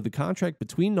violation of the contract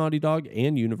between Naughty Dog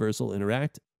and Universal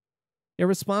Interactive. In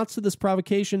response to this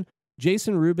provocation,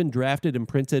 Jason Rubin drafted and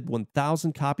printed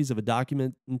 1,000 copies of a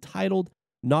document entitled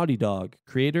Naughty Dog,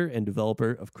 creator and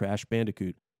developer of Crash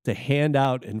Bandicoot, to hand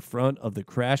out in front of the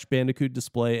Crash Bandicoot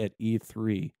display at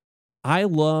E3. I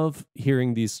love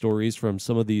hearing these stories from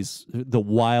some of the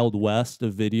Wild West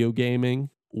of video gaming,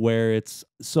 where it's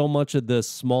so much of this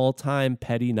small-time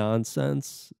petty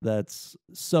nonsense that's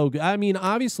so good. I mean,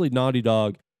 obviously, Naughty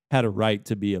Dog had a right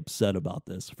to be upset about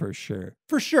this, for sure.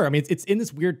 For sure. I mean, it's in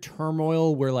this weird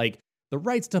turmoil where, like, the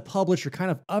rights to publish are kind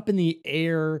of up in the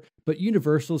air, but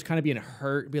Universal's kind of being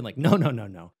hurt, being like,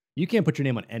 no. You can't put your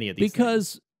name on any of these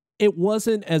because things. It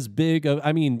wasn't as big of,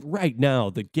 I mean, right now,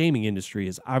 the gaming industry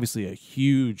is obviously a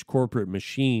huge corporate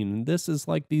machine. This is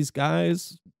like these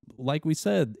guys, like we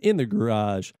said, in the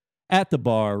garage, at the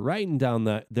bar, writing down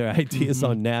their ideas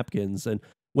on napkins. And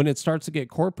when it starts to get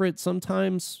corporate,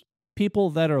 sometimes people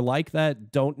that are like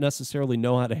that don't necessarily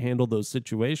know how to handle those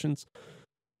situations.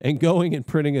 And going and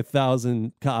printing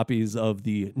 1,000 copies of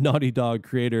the Naughty Dog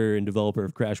creator and developer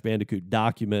of Crash Bandicoot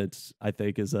documents, I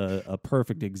think, is a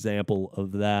perfect example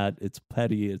of that. It's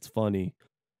petty, it's funny,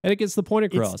 and it gets the point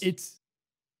across. It's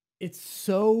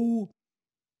so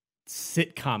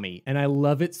sitcom-y, and I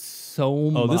love it so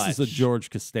much. Oh, this is a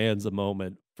George Costanza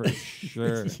moment for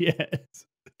sure. Yes.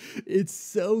 It's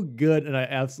so good, and I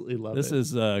absolutely love This it.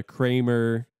 is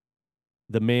Kramer,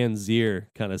 the man's ear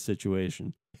kind of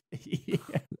situation. Yeah.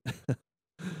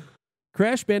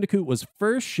 Crash Bandicoot was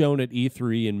first shown at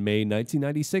E3 in May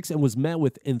 1996 and was met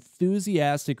with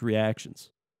enthusiastic reactions.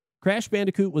 Crash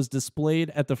Bandicoot was displayed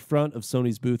at the front of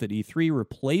Sony's booth at E3,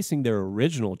 replacing their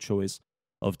original choice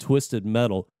of Twisted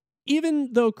Metal,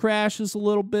 even though Crash is a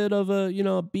little bit of a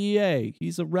BA.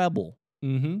 He's a rebel.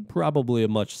 Mm-hmm. Probably a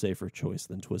much safer choice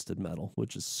than Twisted Metal,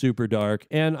 which is super dark,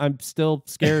 and I'm still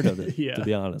scared of it, to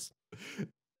be honest.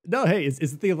 No, hey, it's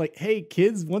the thing of like, hey,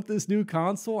 kids want this new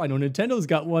console? I know Nintendo's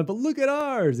got one, but look at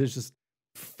ours. There's just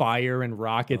fire and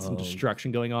rockets and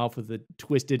destruction going off with the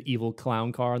twisted evil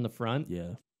clown car on the front.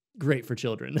 Yeah. Great for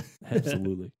children.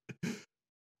 Absolutely.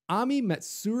 Ami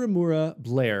Matsuramura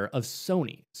Blair of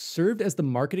Sony served as the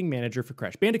marketing manager for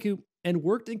Crash Bandicoot and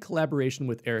worked in collaboration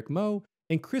with Eric Moe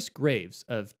and Chris Graves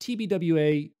of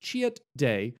TBWA Chiat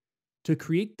Day to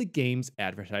create the game's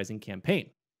advertising campaign.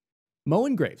 Moe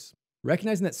and Graves,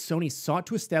 recognizing that Sony sought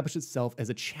to establish itself as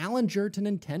a challenger to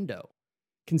Nintendo,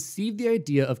 conceived the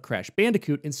idea of Crash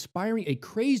Bandicoot, inspiring a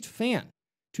crazed fan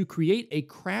to create a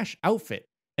Crash outfit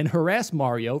and harass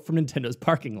Mario from Nintendo's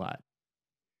parking lot.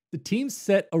 The team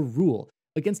set a rule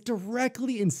against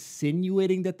directly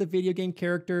insinuating that the video game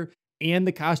character and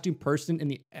the costume person in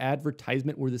the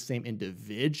advertisement were the same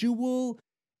individual,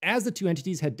 as the two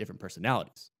entities had different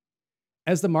personalities.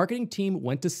 As the marketing team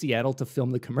went to Seattle to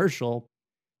film the commercial,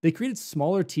 they created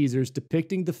smaller teasers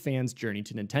depicting the fans' journey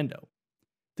to Nintendo.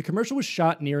 The commercial was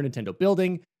shot near a Nintendo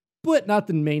building, but not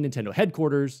the main Nintendo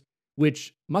headquarters,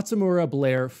 which Matsumura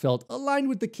Blair felt aligned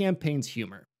with the campaign's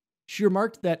humor. She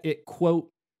remarked that it, quote,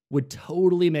 would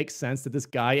totally make sense that this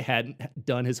guy hadn't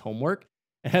done his homework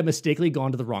and had mistakenly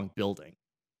gone to the wrong building.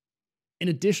 An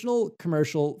additional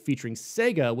commercial featuring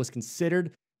Sega was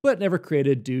considered, but never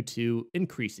created due to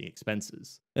increasing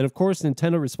expenses. And of course,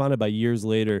 Nintendo responded by years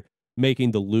later,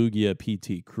 making the Lugia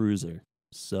PT Cruiser.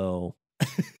 So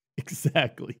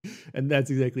exactly. And that's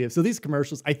exactly it. So these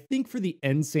commercials, I think for the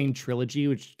Insane Trilogy,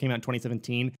 which came out in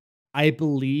 2017, I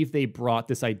believe they brought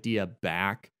this idea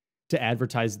back to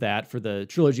advertise that for the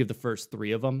trilogy of the first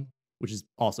three of them, which is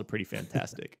also pretty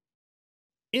fantastic.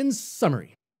 In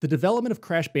summary, the development of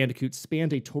Crash Bandicoot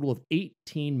spanned a total of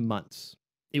 18 months.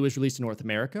 It was released in North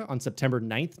America on September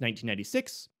 9th,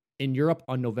 1996, in Europe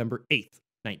on November 8th,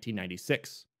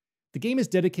 1996. The game is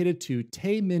dedicated to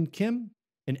Tae Min Kim,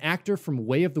 an actor from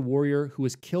Way of the Warrior who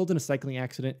was killed in a cycling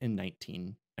accident in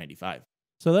 1995.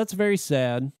 So that's very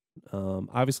sad.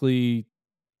 Obviously,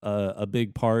 a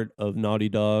big part of Naughty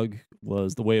Dog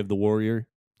was the Way of the Warrior.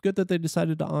 Good that they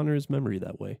decided to honor his memory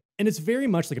that way. And it's very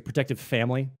much like a protective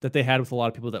family that they had with a lot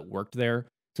of people that worked there.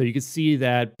 So you could see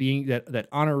that being that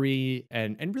honoree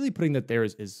and really putting that there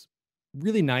is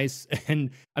really nice. And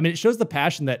I mean, it shows the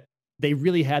passion that they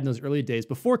really had in those early days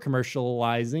before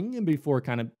commercializing and before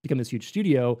kind of becoming this huge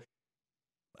studio,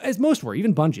 as most were,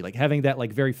 even Bungie, like having that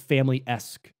like very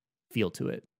family-esque feel to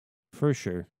it. For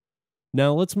sure.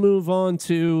 Now let's move on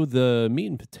to the meat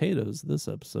and potatoes of this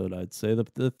episode, I'd say.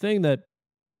 The thing that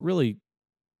really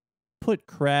put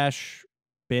Crash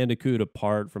Bandicoot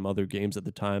apart from other games at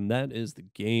the time, that is the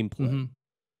gameplay. Mm-hmm.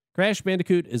 Crash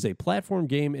Bandicoot is a platform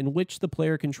game in which the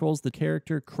player controls the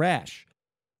character Crash,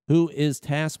 who is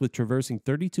tasked with traversing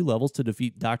 32 levels to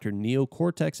defeat Dr. Neo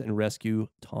Cortex and rescue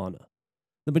Tawna.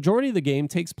 The majority of the game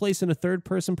takes place in a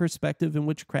third-person perspective in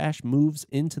which Crash moves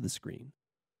into the screen.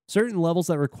 Certain levels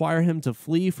that require him to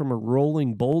flee from a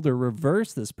rolling boulder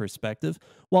reverse this perspective,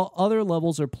 while other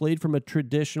levels are played from a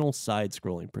traditional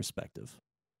side-scrolling perspective.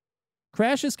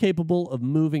 Crash is capable of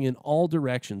moving in all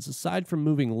directions aside from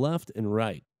moving left and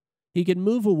right. He can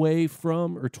move away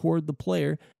from or toward the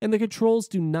player, and the controls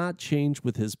do not change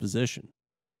with his position.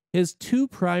 His two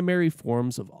primary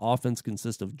forms of offense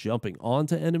consist of jumping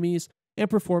onto enemies and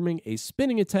performing a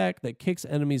spinning attack that kicks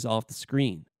enemies off the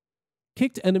screen.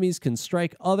 Kicked enemies can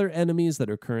strike other enemies that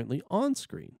are currently on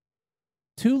screen.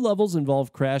 Two levels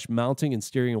involve Crash mounting and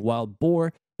steering a wild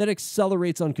boar that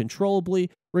accelerates uncontrollably,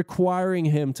 requiring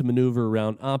him to maneuver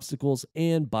around obstacles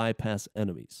and bypass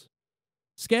enemies.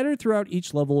 Scattered throughout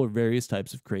each level are various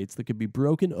types of crates that can be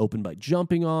broken open by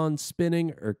jumping on,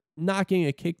 spinning, or knocking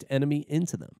a kicked enemy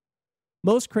into them.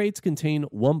 Most crates contain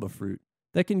Wumba fruit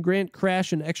that can grant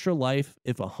Crash an extra life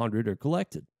if 100 are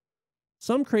collected.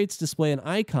 Some crates display an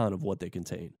icon of what they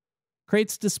contain.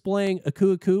 Crates displaying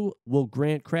Aku will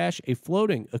grant Crash a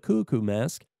floating Aku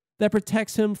mask that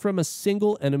protects him from a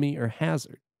single enemy or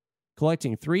hazard.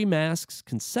 Collecting 3 masks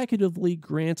consecutively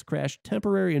grants Crash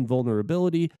temporary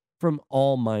invulnerability from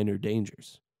all minor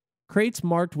dangers. Crates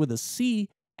marked with a C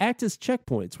act as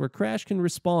checkpoints where Crash can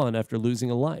respawn after losing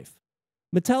a life.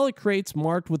 Metallic crates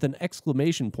marked with an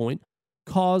exclamation point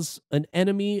cause an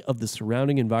enemy of the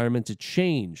surrounding environment to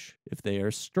change if they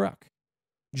are struck.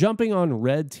 Jumping on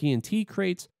red TNT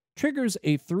crates triggers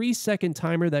a 3-second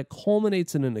timer that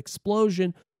culminates in an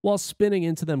explosion, while spinning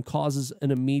into them causes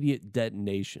an immediate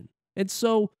detonation. And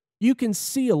so you can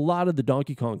see a lot of the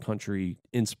Donkey Kong Country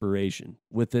inspiration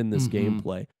within this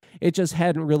gameplay. It just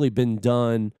hadn't really been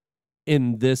done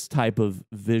in this type of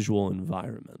visual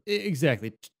environment.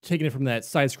 Exactly. Taking it from that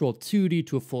side scroll 2D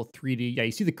to a full 3D. Yeah,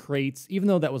 you see the crates, even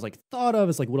though that was like thought of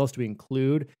as like, what else do we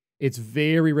include? It's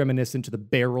very reminiscent to the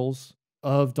barrels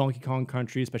of Donkey Kong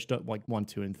Country, especially like 1,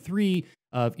 2, and 3,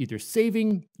 of either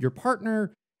saving your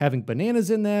partner, having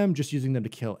bananas in them, just using them to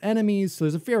kill enemies. So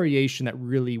there's a variation that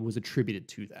really was attributed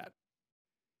to that.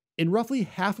 In roughly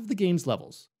half of the game's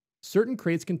levels, certain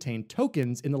crates contain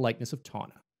tokens in the likeness of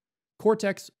Tawna,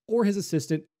 Cortex, or his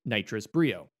assistant, Nitrous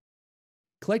Brio.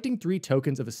 Collecting 3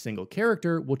 tokens of a single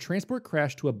character will transport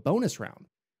Crash to a bonus round,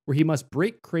 where he must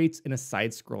break crates in a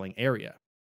side-scrolling area.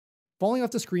 Falling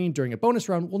off the screen during a bonus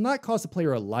round will not cost the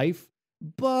player a life,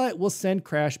 but will send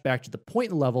Crash back to the point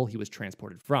in the level he was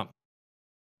transported from.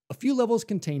 A few levels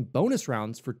contain bonus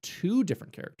rounds for 2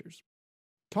 different characters.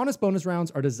 Tawna's bonus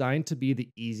rounds are designed to be the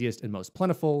easiest and most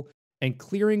plentiful, and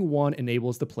clearing one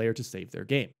enables the player to save their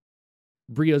game.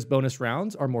 Brio's bonus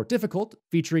rounds are more difficult,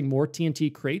 featuring more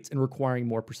TNT crates and requiring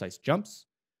more precise jumps.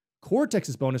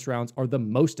 Cortex's bonus rounds are the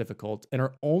most difficult and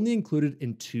are only included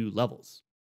in 2 levels.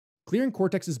 Clearing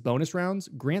Cortex's bonus rounds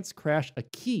grants Crash a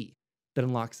key that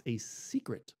unlocks a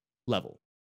secret level.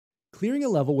 Clearing a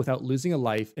level without losing a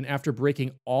life and after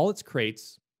breaking all its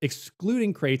crates,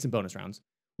 excluding crates and bonus rounds,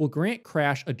 will grant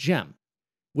Crash a gem,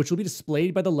 which will be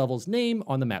displayed by the level's name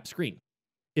on the map screen.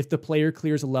 If the player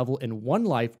clears a level in 1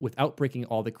 life without breaking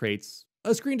all the crates,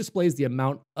 a screen displays the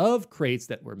amount of crates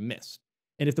that were missed.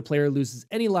 And if the player loses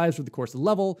any lives over the course of the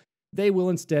level, they will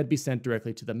instead be sent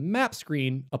directly to the map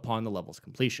screen upon the level's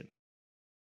completion.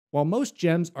 While most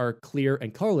gems are clear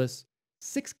and colorless,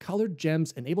 6 colored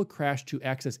gems enable Crash to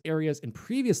access areas in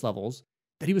previous levels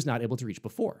that he was not able to reach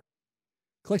before.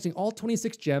 Collecting all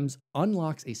 26 gems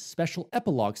unlocks a special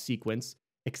epilogue sequence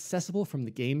accessible from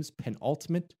the game's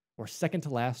penultimate or second to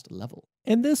last level.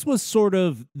 And this was sort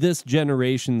of this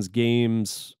generation's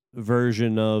game's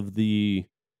version of the,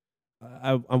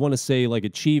 I want to say like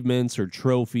achievements or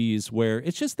trophies, where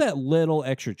it's just that little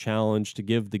extra challenge to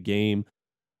give the game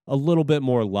a little bit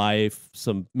more life,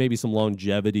 maybe some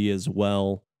longevity as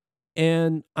well.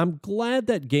 And I'm glad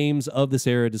that games of this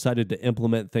era decided to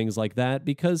implement things like that,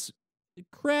 because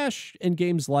Crash and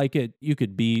games like it, you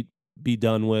could beat, be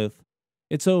done with.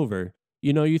 It's over.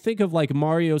 You know, you think of like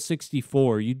Mario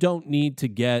 64, you don't need to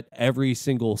get every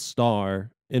single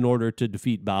star in order to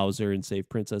defeat Bowser and save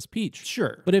Princess Peach.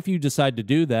 Sure. But if you decide to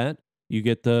do that, you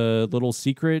get the little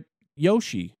secret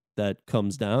Yoshi that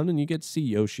comes down, and you get to see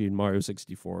Yoshi in Mario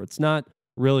 64. It's not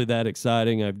really that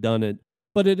exciting. I've done it.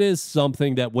 But it is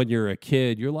something that when you're a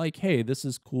kid, you're like, hey, this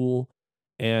is cool.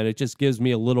 And it just gives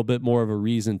me a little bit more of a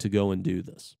reason to go and do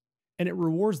this. And it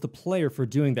rewards the player for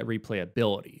doing that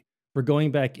replayability, for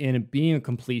going back in and being a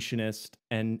completionist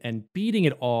and beating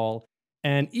it all.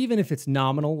 And even if it's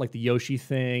nominal, like the Yoshi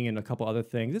thing and a couple other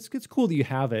things, it's cool that you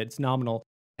have it. It's nominal.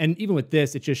 And even with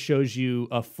this, it just shows you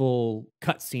a full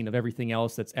cutscene of everything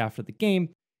else that's after the game.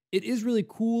 It is really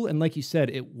cool. And like you said,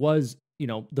 it was,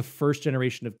 the first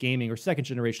generation of gaming or second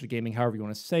generation of gaming, however you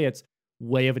want to say it's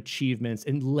way of achievements,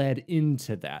 and led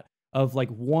into that of like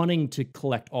wanting to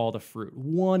collect all the fruit,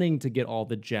 wanting to get all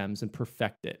the gems and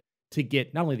perfect it, to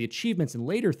get not only the achievements and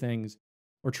later things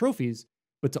or trophies,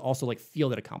 but to also like feel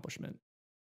that accomplishment.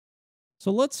 So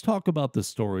let's talk about the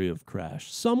story of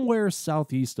Crash. Somewhere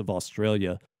southeast of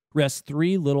Australia rest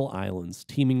 3 little islands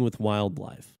teeming with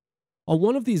wildlife. On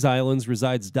one of these islands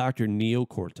resides Dr. Neo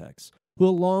Cortex, who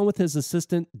along with his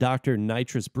assistant Dr.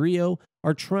 Nitrous Brio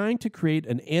are trying to create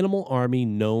an animal army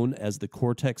known as the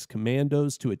Cortex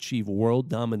Commandos to achieve world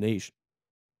domination.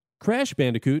 Crash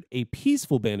Bandicoot, a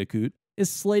peaceful bandicoot, is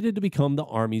slated to become the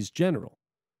army's general.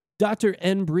 Dr.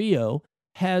 N. Brio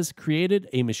has created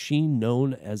a machine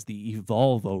known as the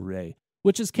Evolvo Ray,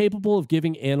 which is capable of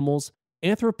giving animals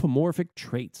anthropomorphic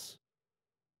traits.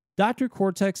 Dr.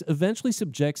 Cortex eventually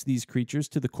subjects these creatures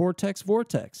to the Cortex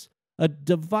Vortex, a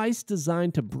device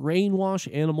designed to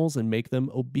brainwash animals and make them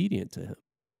obedient to him.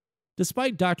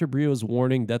 Despite Dr. Brio's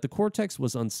warning that the Cortex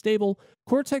was unstable,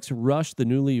 Cortex rushed the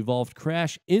newly evolved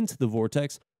Crash into the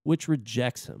Vortex, which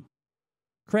rejects him.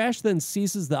 Crash then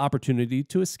seizes the opportunity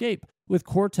to escape, with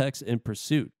Cortex in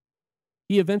pursuit.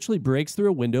 He eventually breaks through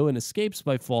a window and escapes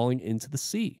by falling into the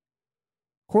sea.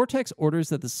 Cortex orders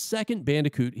that the second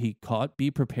Bandicoot he caught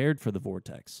be prepared for the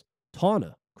Vortex,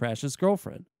 Tawna, Crash's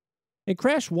girlfriend. And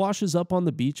Crash washes up on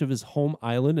the beach of his home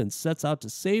island and sets out to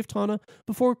save Tawna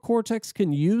before Cortex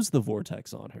can use the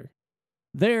Vortex on her.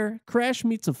 There, Crash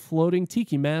meets a floating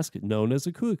tiki mask known as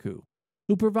a Kuku,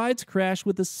 who provides Crash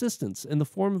with assistance in the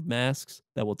form of masks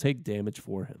that will take damage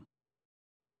for him.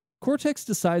 Cortex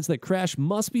decides that Crash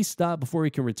must be stopped before he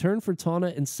can return for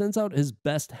Tawna and sends out his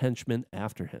best henchmen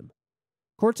after him.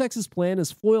 Cortex's plan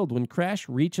is foiled when Crash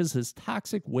reaches his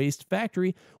toxic waste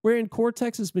factory, wherein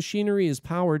Cortex's machinery is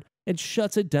powered and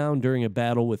shuts it down during a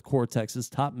battle with Cortex's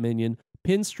top minion,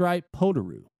 Pinstripe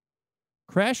Potoroo.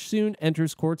 Crash soon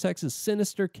enters Cortex's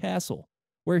sinister castle,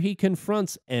 where he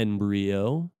confronts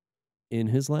Embryo in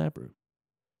his lab room.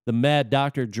 The Mad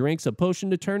Doctor drinks a potion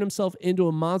to turn himself into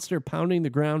a monster pounding the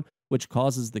ground, which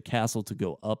causes the castle to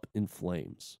go up in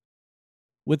flames.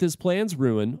 With his plans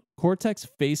ruined, Cortex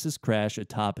faces Crash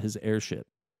atop his airship.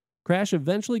 Crash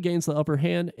eventually gains the upper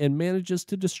hand and manages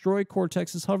to destroy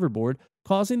Cortex's hoverboard,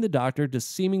 causing the Doctor to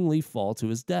seemingly fall to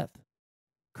his death.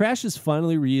 Crash is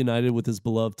finally reunited with his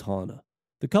beloved Tawna.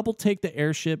 The couple take the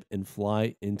airship and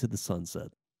fly into the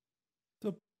sunset. It's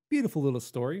a beautiful little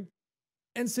story.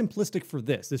 And simplistic for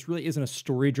this. This really isn't a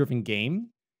story-driven game,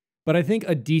 but I think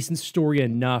a decent story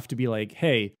enough to be like,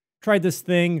 hey, tried this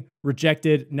thing,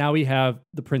 rejected, now we have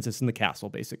the princess in the castle,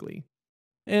 basically.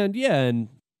 And yeah, and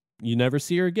you never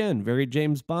see her again. Very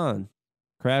James Bond.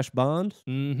 Crash Bond?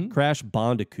 Mm-hmm. Crash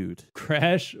Bandicoot.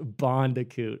 Crash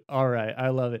Bandicoot. All right, I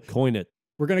love it. Coin it.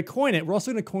 We're going to coin it. We're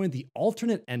also going to coin the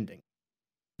alternate ending.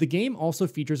 The game also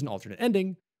features an alternate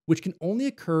ending, which can only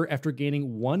occur after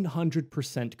gaining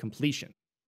 100% completion.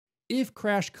 If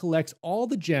Crash collects all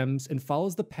the gems and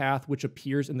follows the path which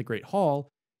appears in the Great Hall,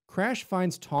 Crash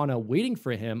finds Tawna waiting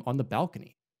for him on the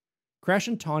balcony. Crash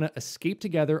and Tawna escape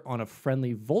together on a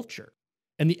friendly vulture,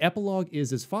 and the epilogue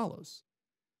is as follows.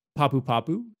 Papu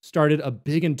Papu started a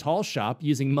big and tall shop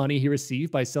using money he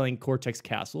received by selling Cortex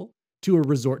Castle to a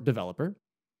resort developer.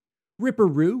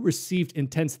 Ripperoo received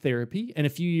intense therapy and a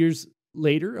few years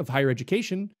later of higher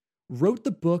education, wrote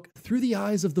the book Through the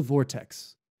Eyes of the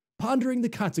Vortex, pondering the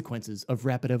consequences of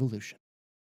rapid evolution.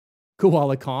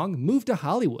 Koala Kong moved to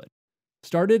Hollywood,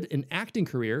 started an acting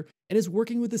career, and is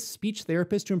working with a speech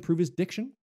therapist to improve his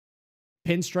diction.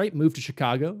 Pinstripe moved to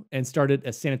Chicago and started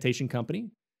a sanitation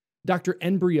company. Dr.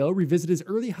 Embryo revisited his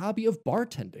early hobby of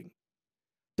bartending.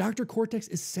 Dr. Cortex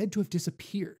is said to have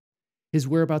disappeared. His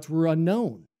whereabouts were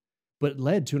unknown, but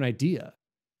led to an idea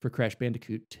for Crash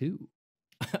Bandicoot 2.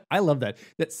 I love that.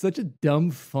 That's such a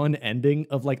dumb, fun ending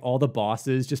of like all the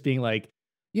bosses just being like,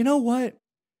 you know what?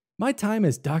 My time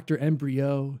as Dr.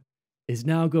 Embryo is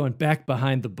now going back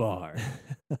behind the bar.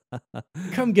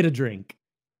 Come get a drink.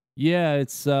 Yeah,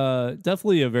 it's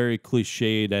definitely a very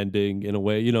cliched ending in a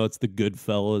way. You know, it's the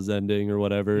Goodfellas ending or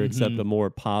whatever, except a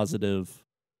more positive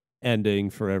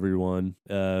ending for everyone,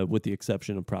 with the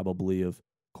exception of probably of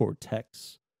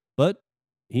Cortex. But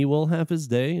he will have his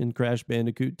day in Crash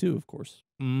Bandicoot 2, of course.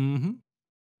 Mm-hmm.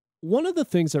 One of the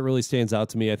things that really stands out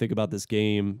to me, I think, about this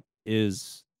game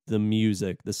is the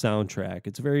music, the soundtrack.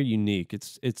 It's very unique.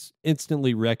 It's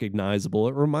instantly recognizable.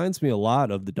 It reminds me a lot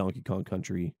of the Donkey Kong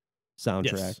Country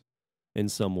soundtrack in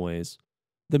some ways.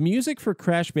 The music for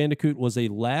Crash Bandicoot was a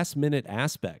last-minute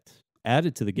aspect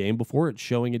added to the game before its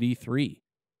showing at E3.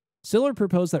 Siller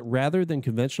proposed that rather than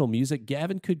conventional music,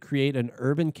 Gavin could create an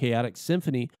urban chaotic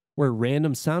symphony where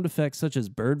random sound effects such as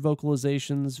bird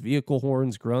vocalizations, vehicle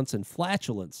horns, grunts, and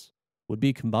flatulence would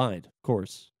be combined, of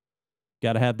course.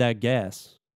 Gotta have that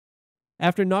gas.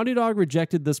 After Naughty Dog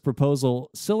rejected this proposal,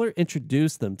 Siller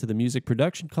introduced them to the music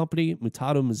production company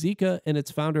Mutato Musica and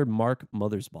its founder Mark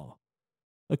Mothersbaugh.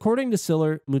 According to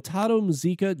Siller, Mutato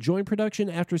Musica joined production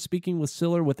after speaking with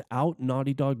Siller without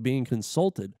Naughty Dog being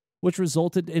consulted, which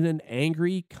resulted in an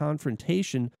angry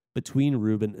confrontation between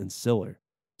Rubin and Siller.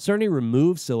 Cerny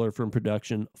removed Siller from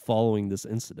production following this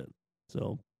incident.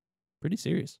 So, pretty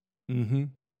serious. Mm-hmm.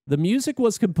 The music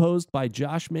was composed by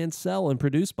Josh Mansell and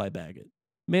produced by Baggett.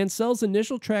 Mansell's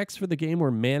initial tracks for the game were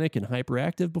manic and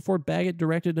hyperactive before Baggett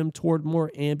directed him toward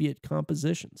more ambient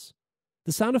compositions.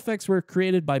 The sound effects were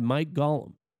created by Mike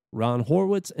Gollum, Ron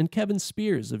Horwitz, and Kevin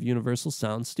Spears of Universal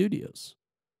Sound Studios.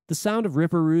 The sound of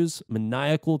Ripperoo's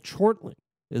maniacal chortling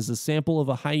is a sample of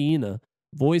a hyena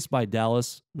voiced by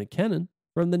Dallas McKennon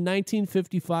from the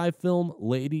 1955 film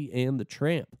Lady and the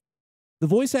Tramp. The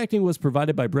voice acting was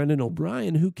provided by Brendan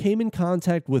O'Brien, who came in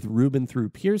contact with Ruben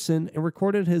through Pearson and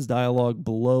recorded his dialogue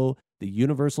below the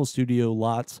Universal Studio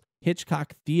Lot's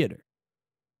Hitchcock Theater.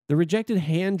 The rejected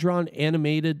hand-drawn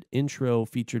animated intro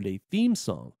featured a theme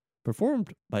song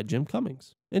performed by Jim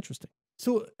Cummings. Interesting.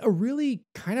 So a really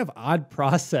kind of odd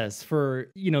process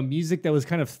for, music that was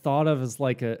kind of thought of as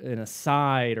like an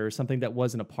aside or something that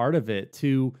wasn't a part of it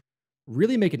to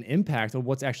really make an impact on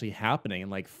what's actually happening,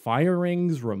 and like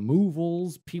firings,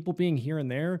 removals, people being here and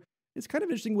there. It's kind of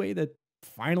an interesting way that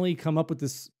finally come up with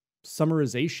this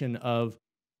summarization of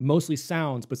mostly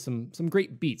sounds, but some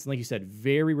great beats. And like you said,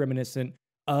 very reminiscent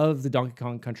of the Donkey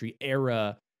Kong Country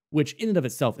era, which in and of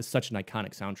itself is such an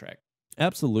iconic soundtrack.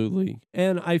 Absolutely.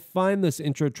 And I find this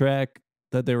intro track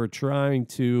that they were trying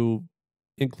to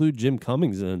include Jim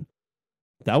Cummings in,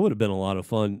 that would have been a lot of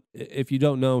fun. If you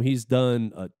don't know, he's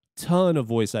done a ton of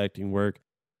voice acting work.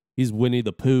 He's Winnie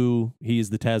the Pooh. He's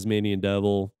the Tasmanian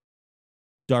Devil,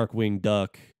 Darkwing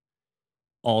Duck,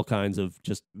 all kinds of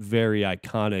just very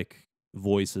iconic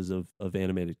voices of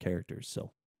animated characters.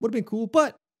 So would have been cool.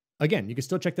 But again, you can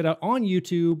still check that out on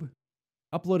YouTube.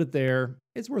 Upload it there.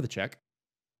 It's worth a check.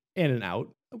 And an out,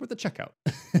 worth a checkout.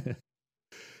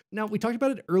 Now, we talked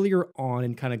about it earlier on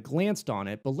and kind of glanced on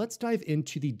it, but let's dive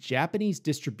into the Japanese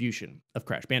distribution of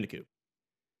Crash Bandicoot.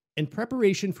 In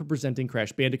preparation for presenting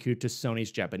Crash Bandicoot to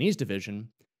Sony's Japanese division,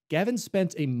 Gavin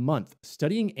spent a month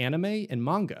studying anime and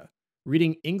manga,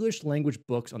 reading English language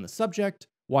books on the subject,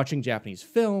 watching Japanese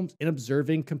films, and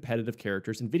observing competitive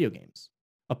characters in video games.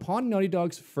 Upon Naughty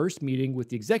Dog's first meeting with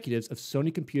the executives of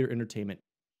Sony Computer Entertainment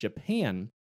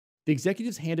Japan, the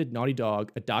executives handed Naughty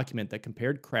Dog a document that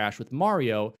compared Crash with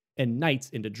Mario and Nights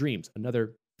into Dreams,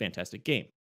 another fantastic game.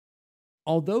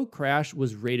 Although Crash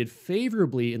was rated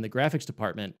favorably in the graphics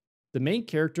department, the main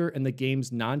character and the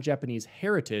game's non-Japanese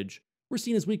heritage were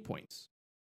seen as weak points.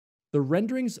 The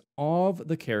renderings of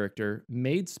the character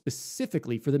made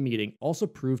specifically for the meeting also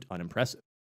proved unimpressive.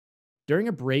 During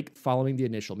a break following the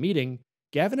initial meeting,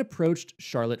 Gavin approached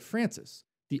Charlotte Francis,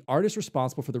 the artist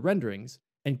responsible for the renderings,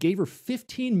 and gave her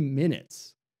 15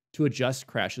 minutes to adjust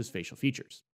Crash's facial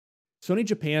features. Sony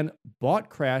Japan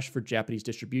bought Crash for Japanese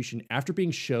distribution after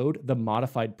being showed the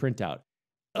modified printout.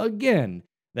 Again,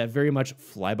 that very much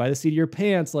fly by the seat of your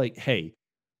pants, like, hey,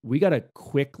 we got a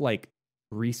quick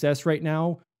recess right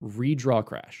now, redraw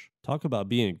Crash. Talk about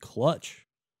being clutch.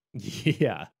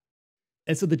 Yeah.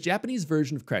 And so the Japanese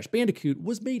version of Crash Bandicoot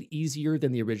was made easier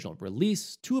than the original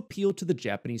release to appeal to the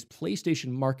Japanese PlayStation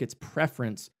market's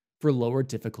preference for lower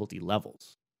difficulty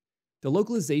levels. The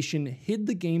localization hid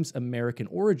the game's American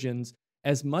origins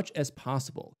as much as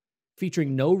possible,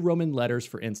 featuring no Roman letters,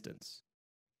 for instance.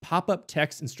 Pop-up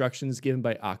text instructions given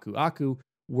by Aku Aku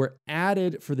were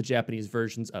added for the Japanese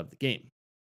versions of the game.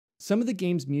 Some of the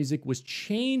game's music was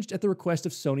changed at the request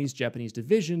of Sony's Japanese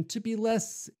division to be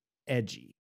less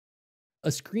edgy.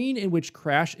 A screen in which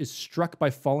Crash is struck by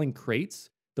falling crates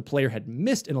the player had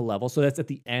missed in a level, so that's at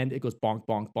the end, it goes bonk,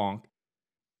 bonk, bonk,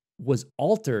 was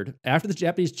altered after the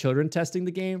Japanese children testing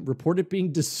the game reported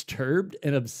being disturbed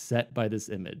and upset by this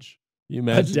image. You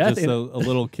imagine just a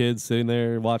little kid sitting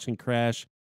there watching Crash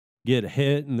get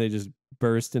hit and they just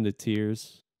burst into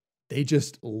tears. They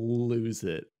just lose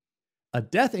it. A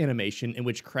death animation in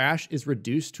which Crash is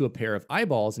reduced to a pair of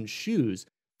eyeballs and shoes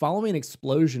following an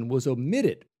explosion was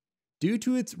omitted due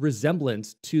to its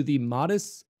resemblance to the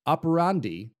modus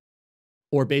operandi,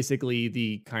 or basically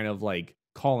the kind of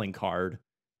calling card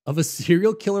of a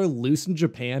serial killer loose in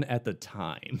Japan at the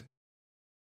time.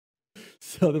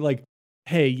 So they're like,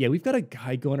 hey, yeah, we've got a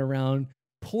guy going around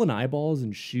pulling eyeballs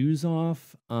and shoes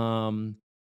off. Can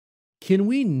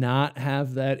we not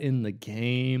have that in the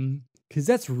game? Because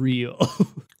that's real.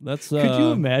 That's Could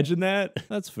you imagine that?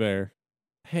 That's fair.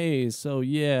 Hey, so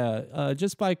yeah,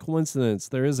 just by coincidence,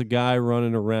 there is a guy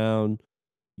running around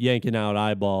yanking out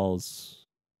eyeballs.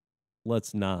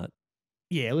 Let's not.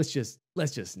 Yeah, let's just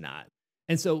not.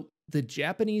 And so the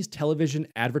Japanese television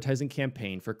advertising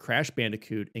campaign for Crash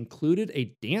Bandicoot included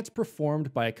a dance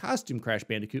performed by a costume Crash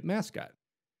Bandicoot mascot.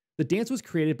 The dance was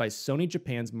created by Sony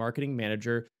Japan's marketing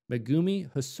manager,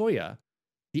 Megumi Hosoya.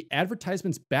 The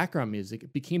advertisement's background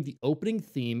music became the opening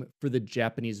theme for the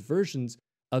Japanese versions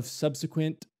of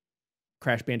subsequent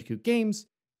Crash Bandicoot games,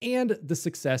 and the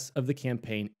success of the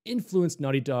campaign influenced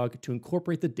Naughty Dog to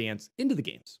incorporate the dance into the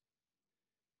games.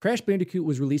 Crash Bandicoot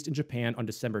was released in Japan on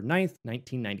December 9th,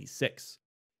 1996.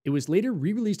 It was later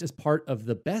re-released as part of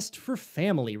the Best for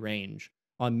Family range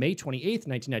on May 28th,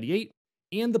 1998,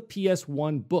 and the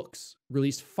PS1 books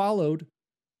released followed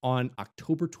on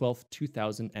October 12th,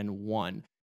 2001.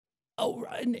 Oh,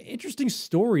 an interesting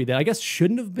story that I guess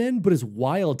shouldn't have been, but is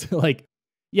wild to like,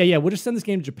 yeah, we'll just send this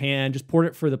game to Japan, just port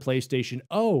it for the PlayStation.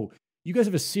 Oh, you guys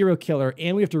have a serial killer,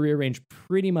 and we have to rearrange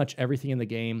pretty much everything in the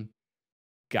game.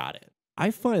 Got it.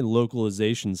 I find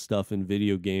localization stuff in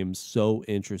video games so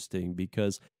interesting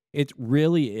because it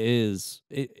really is,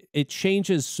 it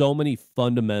changes so many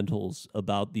fundamentals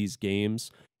about these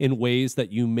games in ways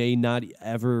that you may not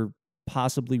ever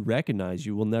possibly recognize,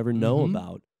 you will never know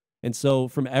about. And so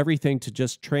from everything to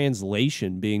just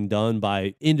translation being done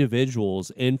by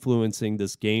individuals influencing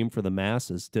this game for the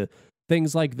masses to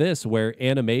things like this where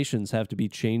animations have to be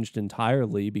changed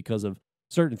entirely because of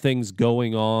certain things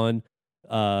going on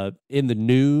in the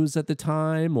news at the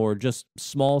time, or just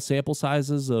small sample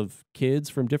sizes of kids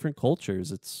from different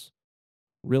cultures. It's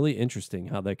really interesting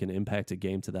how that can impact a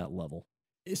game to that level.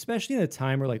 Especially in a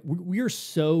time where like we are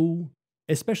so,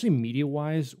 especially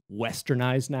media-wise,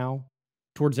 westernized now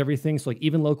towards everything. So like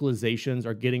even localizations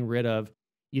are getting rid of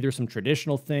either some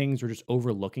traditional things or just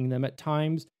overlooking them at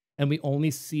times. And we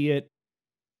only see it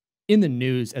in the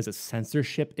news as a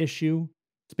censorship issue.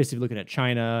 Basically looking at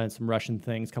China and some Russian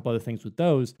things, a couple other things with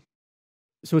those.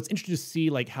 So it's interesting to see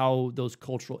like how those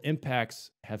cultural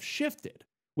impacts have shifted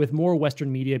with more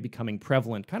Western media becoming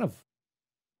prevalent kind of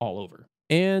all over.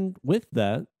 And with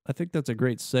that, I think that's a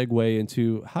great segue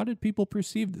into how did people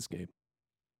perceive this game?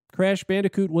 Crash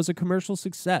Bandicoot was a commercial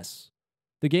success.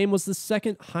 The game was the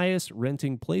second highest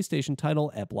renting PlayStation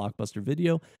title at Blockbuster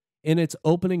Video. In its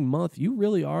opening month, you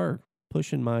really are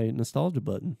pushing my nostalgia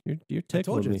button. You're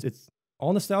tickling me. It's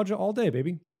all nostalgia all day,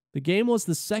 baby. The game was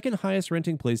the second highest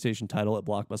renting PlayStation title at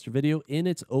Blockbuster Video in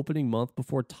its opening month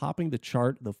before topping the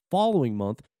chart the following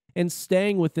month and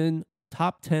staying within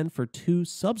top 10 for 2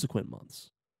 subsequent months.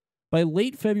 By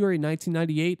late February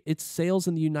 1998, its sales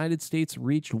in the United States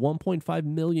reached 1.5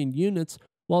 million units,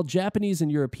 while Japanese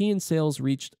and European sales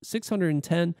reached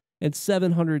 610 and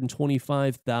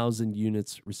 725,000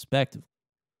 units respectively.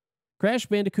 Crash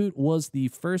Bandicoot was the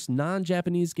first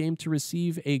non-Japanese game to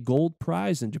receive a gold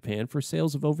prize in Japan for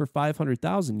sales of over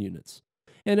 500,000 units.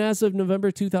 And as of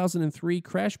November 2003,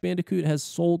 Crash Bandicoot has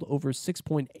sold over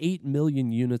 6.8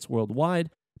 million units worldwide,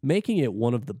 making it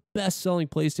one of the best-selling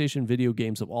PlayStation video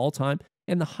games of all time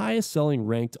and the highest-selling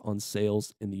ranked on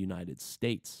sales in the United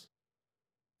States.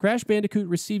 Crash Bandicoot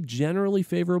received generally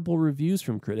favorable reviews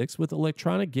from critics, with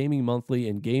Electronic Gaming Monthly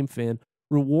and GameFan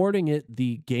rewarding it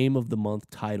the Game of the Month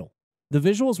title. The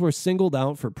visuals were singled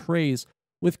out for praise,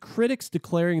 with critics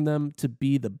declaring them to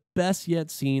be the best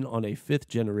yet seen on a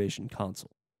 5th-generation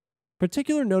console.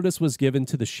 Particular notice was given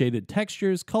to the shaded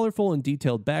textures, colorful and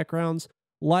detailed backgrounds,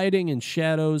 lighting and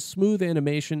shadows, smooth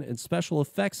animation, and special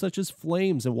effects such as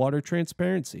flames and water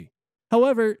transparency.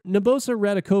 However, Nebojsa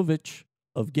Radakovic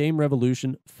of Game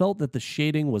Revolution felt that the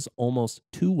shading was almost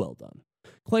too well done,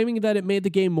 claiming that it made the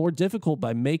game more difficult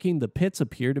by making the pits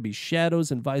appear to be shadows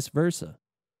and vice versa.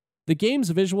 The game's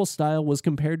visual style was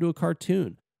compared to a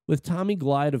cartoon, with Tommy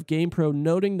Glide of GamePro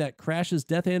noting that Crash's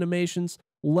death animations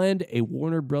lend a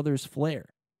Warner Brothers flair.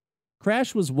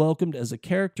 Crash was welcomed as a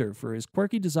character for his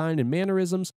quirky design and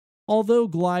mannerisms, although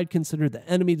Glide considered the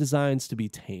enemy designs to be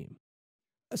tame.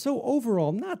 So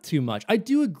overall, not too much. I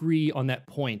do agree on that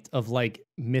point of like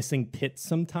missing pits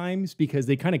sometimes because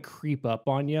they kind of creep up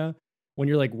on you when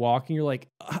you're like walking. You're like,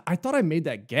 I thought I made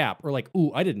that gap, or like,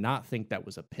 ooh, I did not think that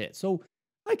was a pit. So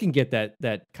I can get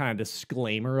that kind of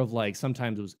disclaimer of like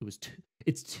sometimes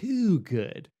it's too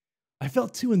good. I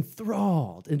felt too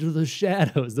enthralled into those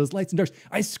shadows, those lights and darks.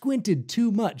 I squinted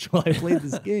too much while I played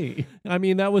this game. I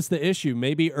mean, that was the issue.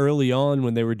 Maybe early on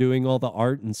when they were doing all the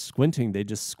art and squinting, they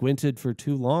just squinted for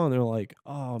too long. They're like,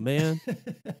 oh, man.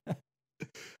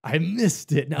 I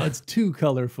missed it. Now it's too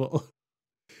colorful.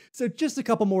 So just a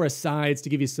couple more asides to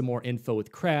give you some more info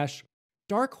with Crash.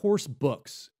 Dark Horse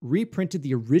Books reprinted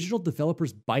the original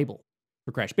developer's Bible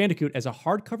for Crash Bandicoot as a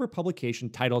hardcover publication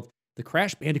titled The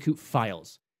Crash Bandicoot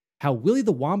Files: How Willy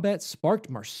the Wombat Sparked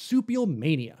Marsupial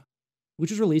Mania,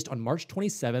 which was released on March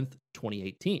 27th,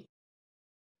 2018.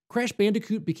 Crash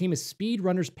Bandicoot became a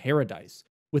speedrunner's paradise,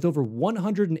 with over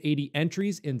 180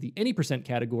 entries in the any percent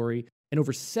category and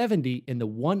over 70 in the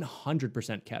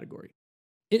 100% category.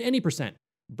 In any percent,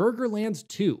 Burgerlands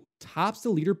 2 tops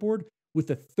the leaderboard with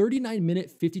a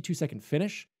 39-minute, 52-second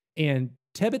finish, and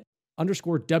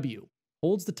Tebet_W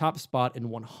holds the top spot in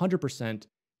 100%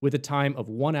 with a time of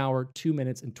 1 hour, 2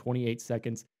 minutes, and 28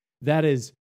 seconds. That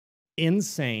is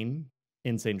insane.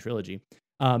 Insane trilogy.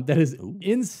 That is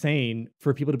insane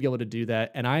for people to be able to do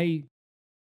that. And I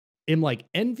am like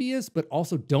envious, but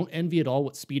also don't envy at all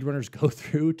what speedrunners go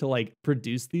through to like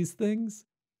produce these things.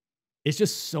 It's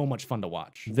just so much fun to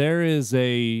watch. There is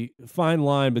a fine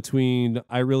line between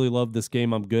I really love this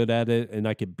game, I'm good at it, and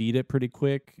I could beat it pretty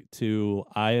quick, to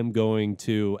I am going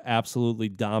to absolutely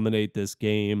dominate this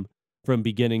game from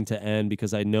beginning to end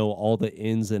because I know all the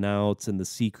ins and outs and the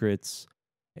secrets.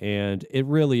 And it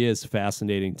really is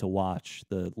fascinating to watch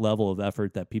the level of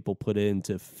effort that people put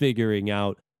into figuring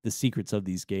out the secrets of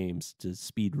these games to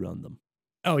speed run them.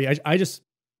 Oh yeah, I just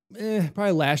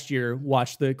probably last year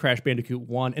watched the Crash Bandicoot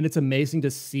 1, and it's amazing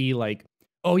to see like,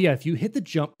 oh yeah, if you hit the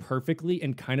jump perfectly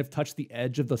and kind of touch the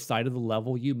edge of the side of the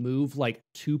level, you move like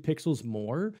 2 pixels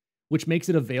more, which makes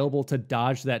it available to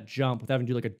dodge that jump without having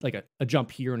to do like a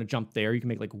jump here and a jump there. You can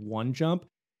make like one jump.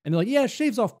 And they're like, yeah, it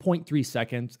shaves off 0.3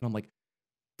 seconds. And I'm like,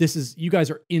 you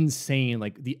guys are insane.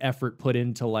 Like the effort put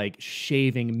into like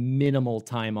shaving minimal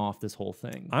time off this whole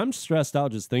thing. I'm stressed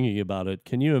out just thinking about it.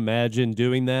 Can you imagine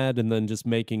doing that and then just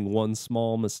making one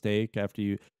small mistake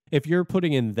if you're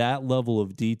putting in that level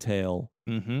of detail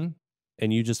and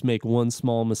you just make one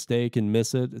small mistake and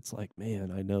miss it? It's like,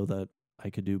 man, I know that I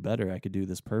could do better. I could do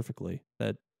this perfectly.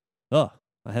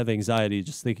 I have anxiety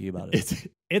just thinking about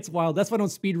it. It's wild. That's why I don't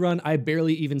speed run. I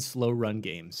barely even slow run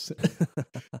games.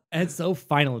 And so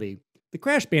finally, the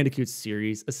Crash Bandicoot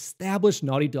series established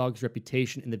Naughty Dog's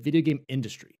reputation in the video game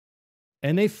industry.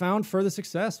 And they found further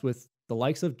success with the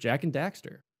likes of Jak and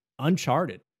Daxter,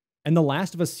 Uncharted, and the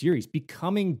Last of Us series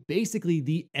becoming basically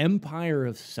the empire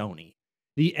of Sony,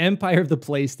 the empire of the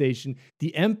PlayStation,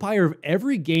 the empire of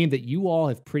every game that you all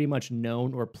have pretty much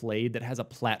known or played that has a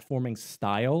platforming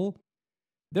style.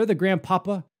 They're the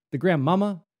grandpapa, the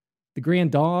grandmama, the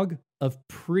granddog of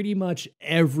pretty much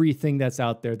everything that's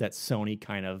out there that Sony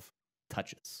kind of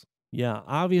touches. Yeah,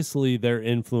 obviously their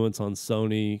influence on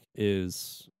Sony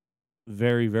is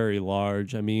very, very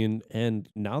large. I mean, and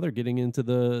now they're getting into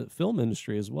the film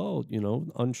industry as well. You know,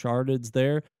 Uncharted's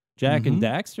there. Jak and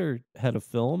Daxter had a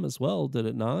film as well, did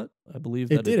it not? I believe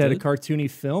that it did. It had a cartoony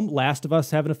film. Last of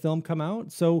Us having a film come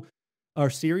out. So our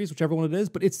series, whichever one it is,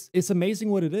 but it's amazing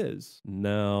what it is.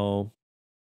 No.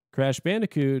 Crash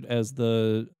Bandicoot as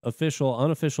the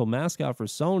unofficial mascot for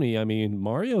Sony. I mean,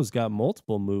 Mario's got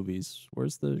multiple movies.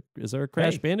 Is there a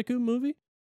Crash Bandicoot movie?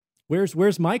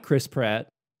 Where's my Chris Pratt?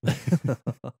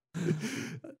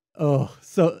 Oh,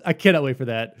 so I cannot wait for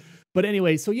that. But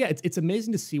anyway, so yeah, it's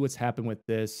amazing to see what's happened with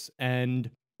this. And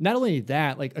not only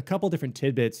that, like a couple different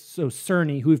tidbits. So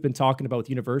Cerny, who we've been talking about with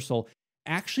Universal,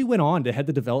 actually went on to head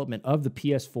the development of the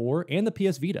PS4 and the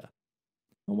PS Vita.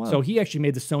 Oh, wow. So he actually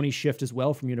made the Sony shift as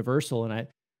well from Universal, and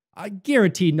I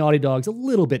guarantee Naughty Dog's a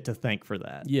little bit to thank for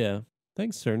that. Yeah.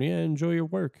 Thanks, Cerny. I enjoy your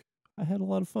work. I had a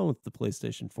lot of fun with the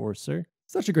PlayStation 4, sir.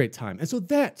 Such a great time. And so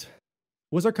that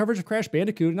was our coverage of Crash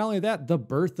Bandicoot, and not only that, the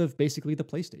birth of basically the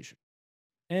PlayStation.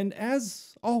 And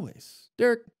as always,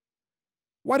 Derek,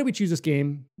 why did we choose this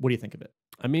game? What do you think of it?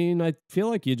 I mean, I feel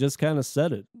like you just kind of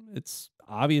said it. It's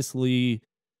obviously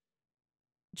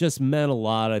just meant a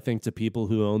lot, I think, to people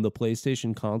who own the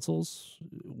PlayStation consoles,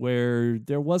 where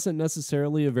there wasn't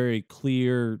necessarily a very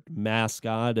clear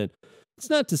mascot. And it's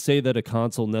not to say that a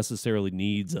console necessarily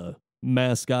needs a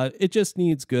mascot. It just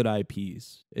needs good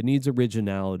IPs. It needs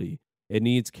originality. It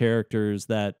needs characters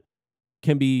that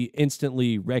can be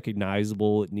instantly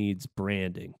recognizable. It needs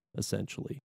branding,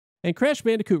 essentially. And Crash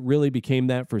Bandicoot really became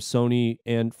that for Sony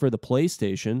and for the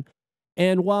PlayStation.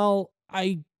 And while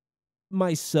I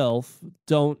myself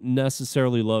don't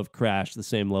necessarily love Crash the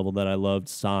same level that I loved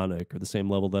Sonic or the same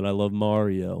level that I love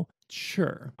Mario,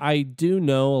 sure, I do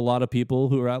know a lot of people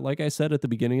who are, like I said at the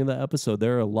beginning of the episode,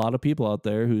 there are a lot of people out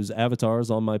there whose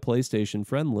avatars on my PlayStation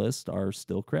friend list are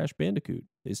still Crash Bandicoot.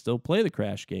 They still play the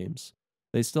Crash games.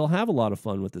 They still have a lot of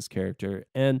fun with this character.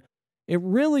 And it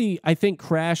really, I think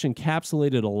Crash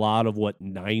encapsulated a lot of what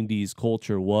 90s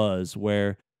culture was,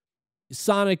 where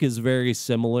Sonic is very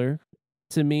similar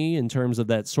to me in terms of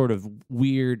that sort of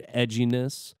weird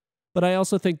edginess. But I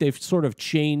also think they've sort of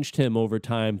changed him over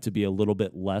time to be a little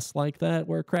bit less like that,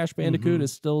 where Crash Bandicoot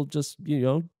is still just,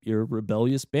 your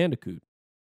rebellious Bandicoot.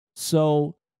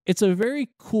 So it's a very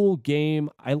cool game.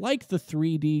 I like the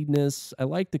 3D-ness. I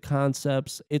like the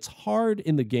concepts. It's hard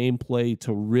in the gameplay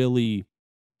to really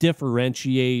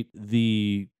differentiate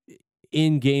the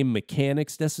in-game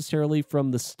mechanics necessarily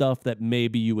from the stuff that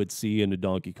maybe you would see in a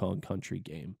Donkey Kong Country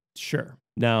game. Sure.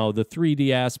 Now, the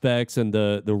 3D aspects and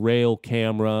the rail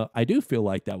camera, I do feel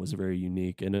like that was very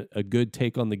unique and a good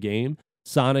take on the game.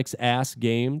 Sonic's ass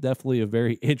game, definitely a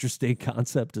very interesting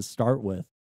concept to start with.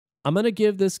 I'm going to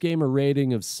give this game a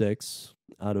rating of 6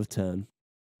 out of 10.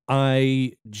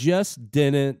 I just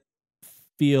didn't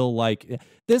feel like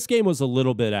this game was a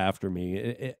little bit after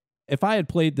me. If I had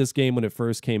played this game when it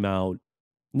first came out,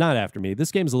 not after me,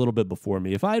 this game's a little bit before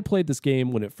me. If I had played this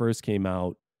game when it first came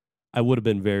out, I would have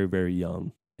been very, very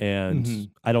young. And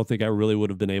I don't think I really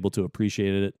would have been able to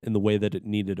appreciate it in the way that it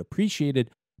needed appreciated.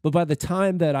 But by the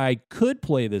time that I could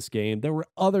play this game, there were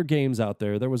other games out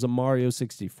there. There was a Mario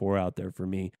 64 out there for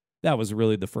me. That was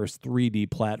really the first 3D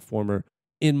platformer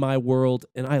in my world,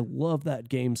 and I love that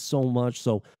game so much.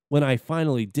 So when I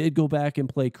finally did go back and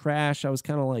play Crash, I was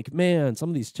kind of like, man, some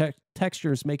of these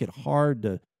textures make it hard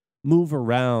to move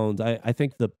around. I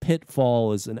think the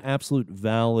pitfall is an absolute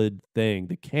valid thing.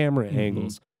 The camera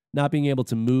angles, not being able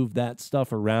to move that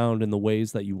stuff around in the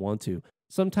ways that you want to,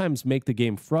 sometimes make the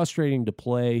game frustrating to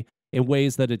play in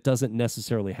ways that it doesn't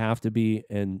necessarily have to be.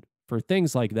 And for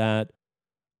things like that,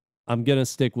 I'm going to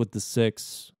stick with the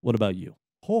 6. What about you?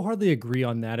 Wholeheartedly agree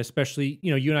on that, especially,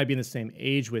 you and I being the same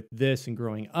age with this and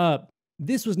growing up.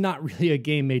 This was not really a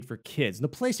game made for kids. The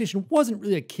PlayStation wasn't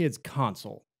really a kid's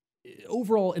console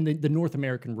overall in the North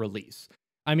American release.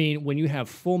 I mean, when you have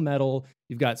Full Metal,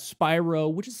 you've got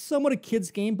Spyro, which is somewhat a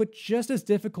kid's game, but just as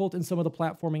difficult in some of the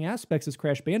platforming aspects as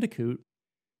Crash Bandicoot.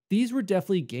 These were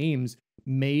definitely games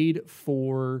made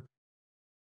for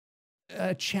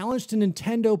a challenge to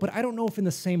Nintendo, but I don't know if in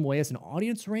the same way as an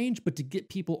audience range, but to get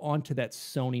people onto that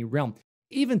Sony realm.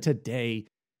 Even today,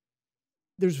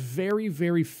 there's very,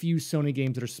 very few Sony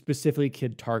games that are specifically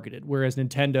kid targeted, whereas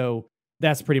Nintendo,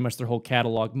 that's pretty much their whole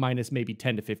catalog, minus maybe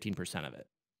 10 to 15% of it.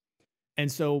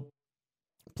 And so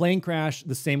playing Crash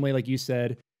the same way, like you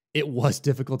said, it was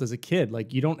difficult as a kid.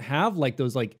 Like, you don't have like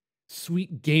those like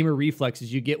sweet gamer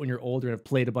reflexes you get when you're older and have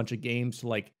played a bunch of games to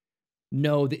like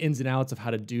know the ins and outs of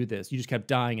how to do this. You just kept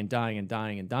dying and dying and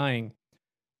dying and dying.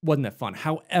 Wasn't that fun?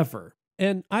 However,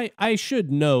 and I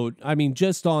should note, I mean,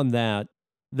 just on that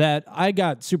I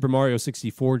got Super Mario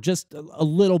 64 just a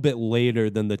little bit later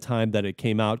than the time that it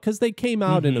came out, because they came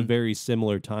out in a very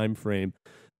similar time frame.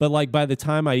 But like by the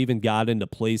time I even got into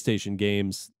PlayStation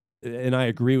games, and I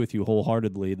agree with you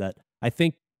wholeheartedly that I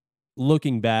think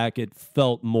looking back, it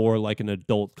felt more like an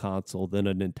adult console than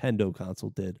a Nintendo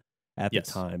console did at the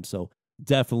time. So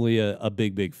definitely a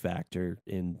big, big factor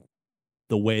in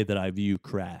the way that I view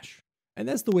Crash. And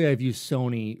that's the way I view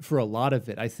Sony for a lot of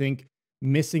it. I think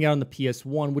missing out on the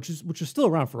PS1, which is still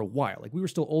around for a while. Like, we were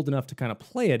still old enough to kind of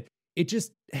play it. It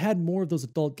just had more of those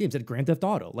adult games. It had Grand Theft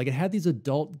Auto. Like, it had these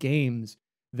adult games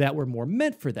that were more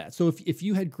meant for that. So if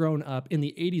you had grown up in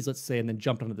the 80s, let's say, and then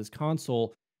jumped onto this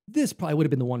console, this probably would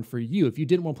have been the one for you. If you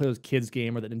didn't want to play those kids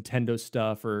game or the Nintendo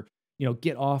stuff, or,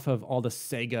 get off of all the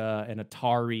Sega and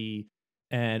Atari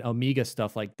and Amiga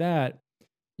stuff like that,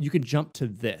 you could jump to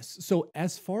this. So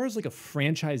as far as like a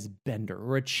franchise bender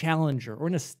or a challenger or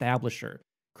an establisher,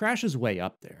 Crash is way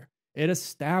up there. It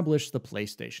established the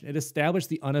PlayStation. It established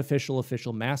the unofficial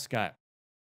official mascot.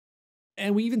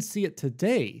 And we even see it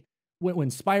today.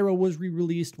 When Spyro was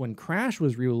re-released, when Crash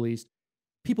was re-released,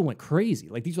 people went crazy.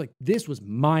 Like, these were like, this was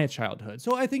my childhood.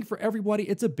 So I think for everybody,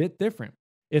 it's a bit different.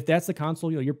 If that's the console,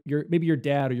 maybe your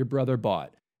dad or your brother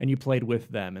bought and you played with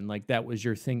them, and like that was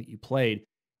your thing that you played,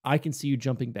 I can see you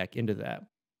jumping back into that.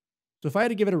 So if I had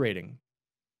to give it a rating,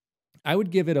 I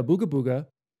would give it a Booga Booga.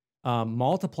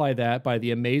 Multiply that by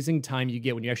the amazing time you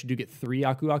get when you actually do get 3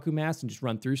 Aku Aku masks and just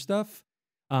run through stuff.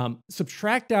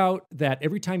 Subtract out that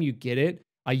every time you get it,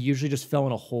 I usually just fell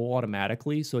in a hole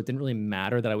automatically, so it didn't really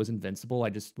matter that I was invincible.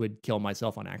 I just would kill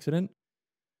myself on accident.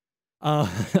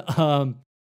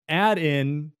 Add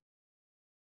in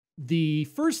the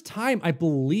first time, I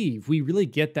believe, we really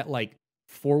get that like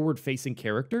forward-facing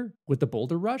character with the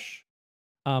boulder rush,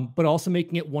 but also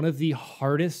making it one of the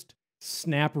hardest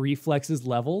snap reflexes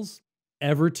levels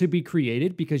ever to be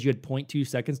created, because you had 0.2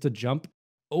 seconds to jump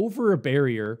over a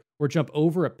barrier or jump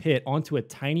over a pit onto a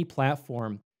tiny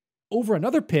platform, over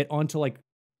another pit onto like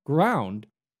ground,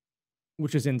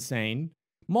 which is insane.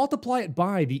 Multiply it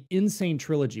by the Insane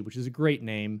Trilogy, which is a great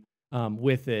name,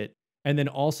 with it. And then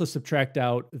also subtract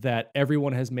out that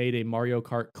everyone has made a Mario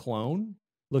Kart clone,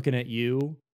 looking at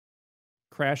you,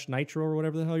 Crash Nitro or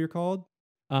whatever the hell you're called.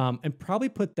 And probably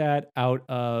put that out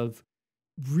of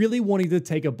really wanting to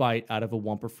take a bite out of a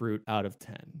Wumpa Fruit out of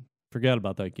 10. Forget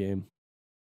about that game.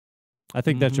 I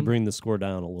think that should bring the score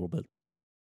down a little bit.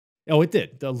 Oh, it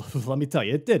did. Let me tell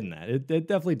you, it did in that. It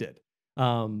definitely did.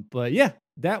 But yeah,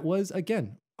 that was,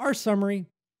 again, our summary,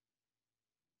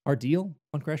 our deal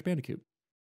on Crash Bandicoot.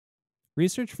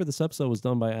 Research for this episode was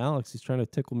done by Alex. He's trying to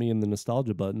tickle me in the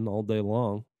nostalgia button all day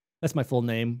long. That's my full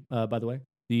name, by the way.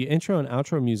 The intro and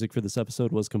outro music for this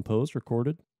episode was composed,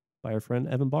 recorded by our friend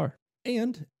Evan Barr.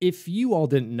 And if you all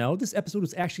didn't know, this episode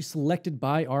was actually selected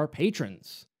by our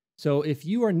patrons. So if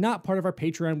you are not part of our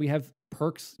Patreon, we have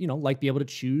perks, like being able to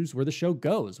choose where the show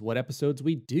goes, what episodes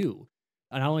we do.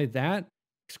 And not only that,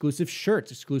 exclusive shirts,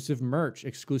 exclusive merch,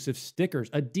 exclusive stickers,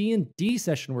 a D&D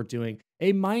session we're doing,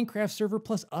 a Minecraft server,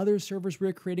 plus other servers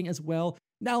we're creating as well.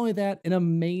 Not only that, an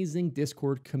amazing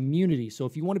Discord community. So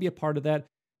if you want to be a part of that,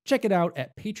 check it out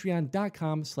at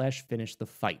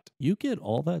patreon.com/finishthefight. You get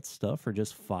all that stuff for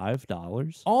just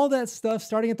 $5? All that stuff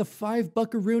starting at the $5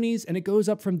 buckaroonies, and it goes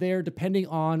up from there depending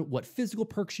on what physical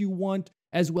perks you want,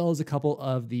 as well as a couple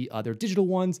of the other digital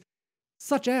ones,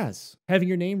 such as having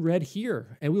your name read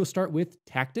here. And we will start with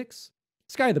Taqtix,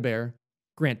 Sky the Bear,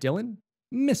 Grant Dillon,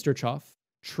 Mr. Chofe,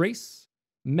 Trace,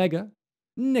 Mega,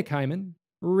 Nick Heimann,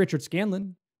 Richard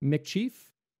Scanland,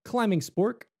 McChief,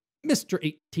 ClimbingSpork, Mr.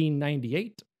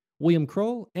 1898, William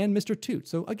Krull, and Mr. Toot.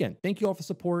 So again, thank you all for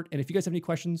support. And if you guys have any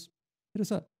questions, hit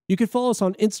us up. You can follow us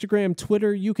on Instagram,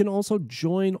 Twitter. You can also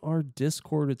join our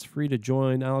Discord. It's free to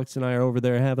join. Alex and I are over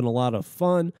there having a lot of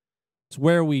fun. It's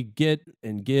where we get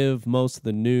and give most of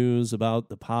the news about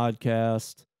the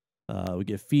podcast. We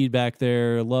get feedback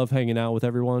there. Love hanging out with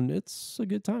everyone. It's a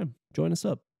good time. Join us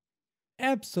up.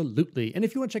 Absolutely. And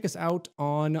if you want to check us out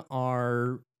on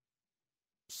our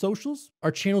socials,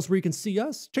 our channels where you can see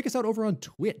us, check us out over on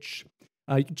Twitch.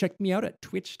 You can check me out at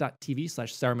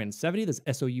twitch.tv/sourman70. That's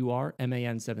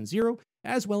SOURMAN70,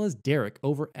 as well as Derek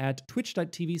over at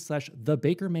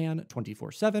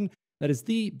twitch.tv/thebakerman247. That is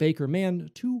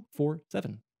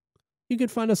thebakerman247. You can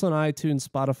find us on iTunes,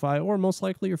 Spotify, or most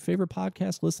likely your favorite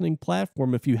podcast listening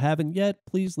platform. If you haven't yet,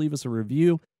 please leave us a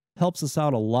review. Helps us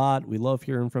out a lot. We love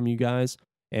hearing from you guys,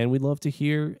 and we'd love to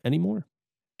hear any more.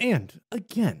 And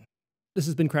again, this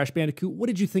has been Crash Bandicoot. What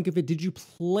did you think of it? Did you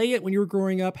play it when you were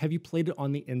growing up? Have you played it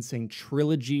on the Insane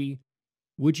Trilogy?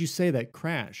 Would you say that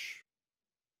Crash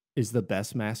is the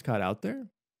best mascot out there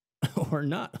or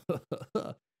not?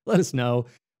 Let us know.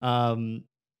 Love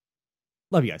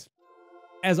you guys.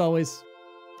 As always,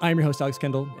 I'm your host, Alex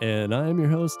Kendall. And I'm your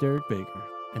host, Derek Baker.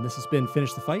 And this has been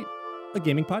Finish the Fight, a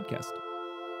gaming podcast.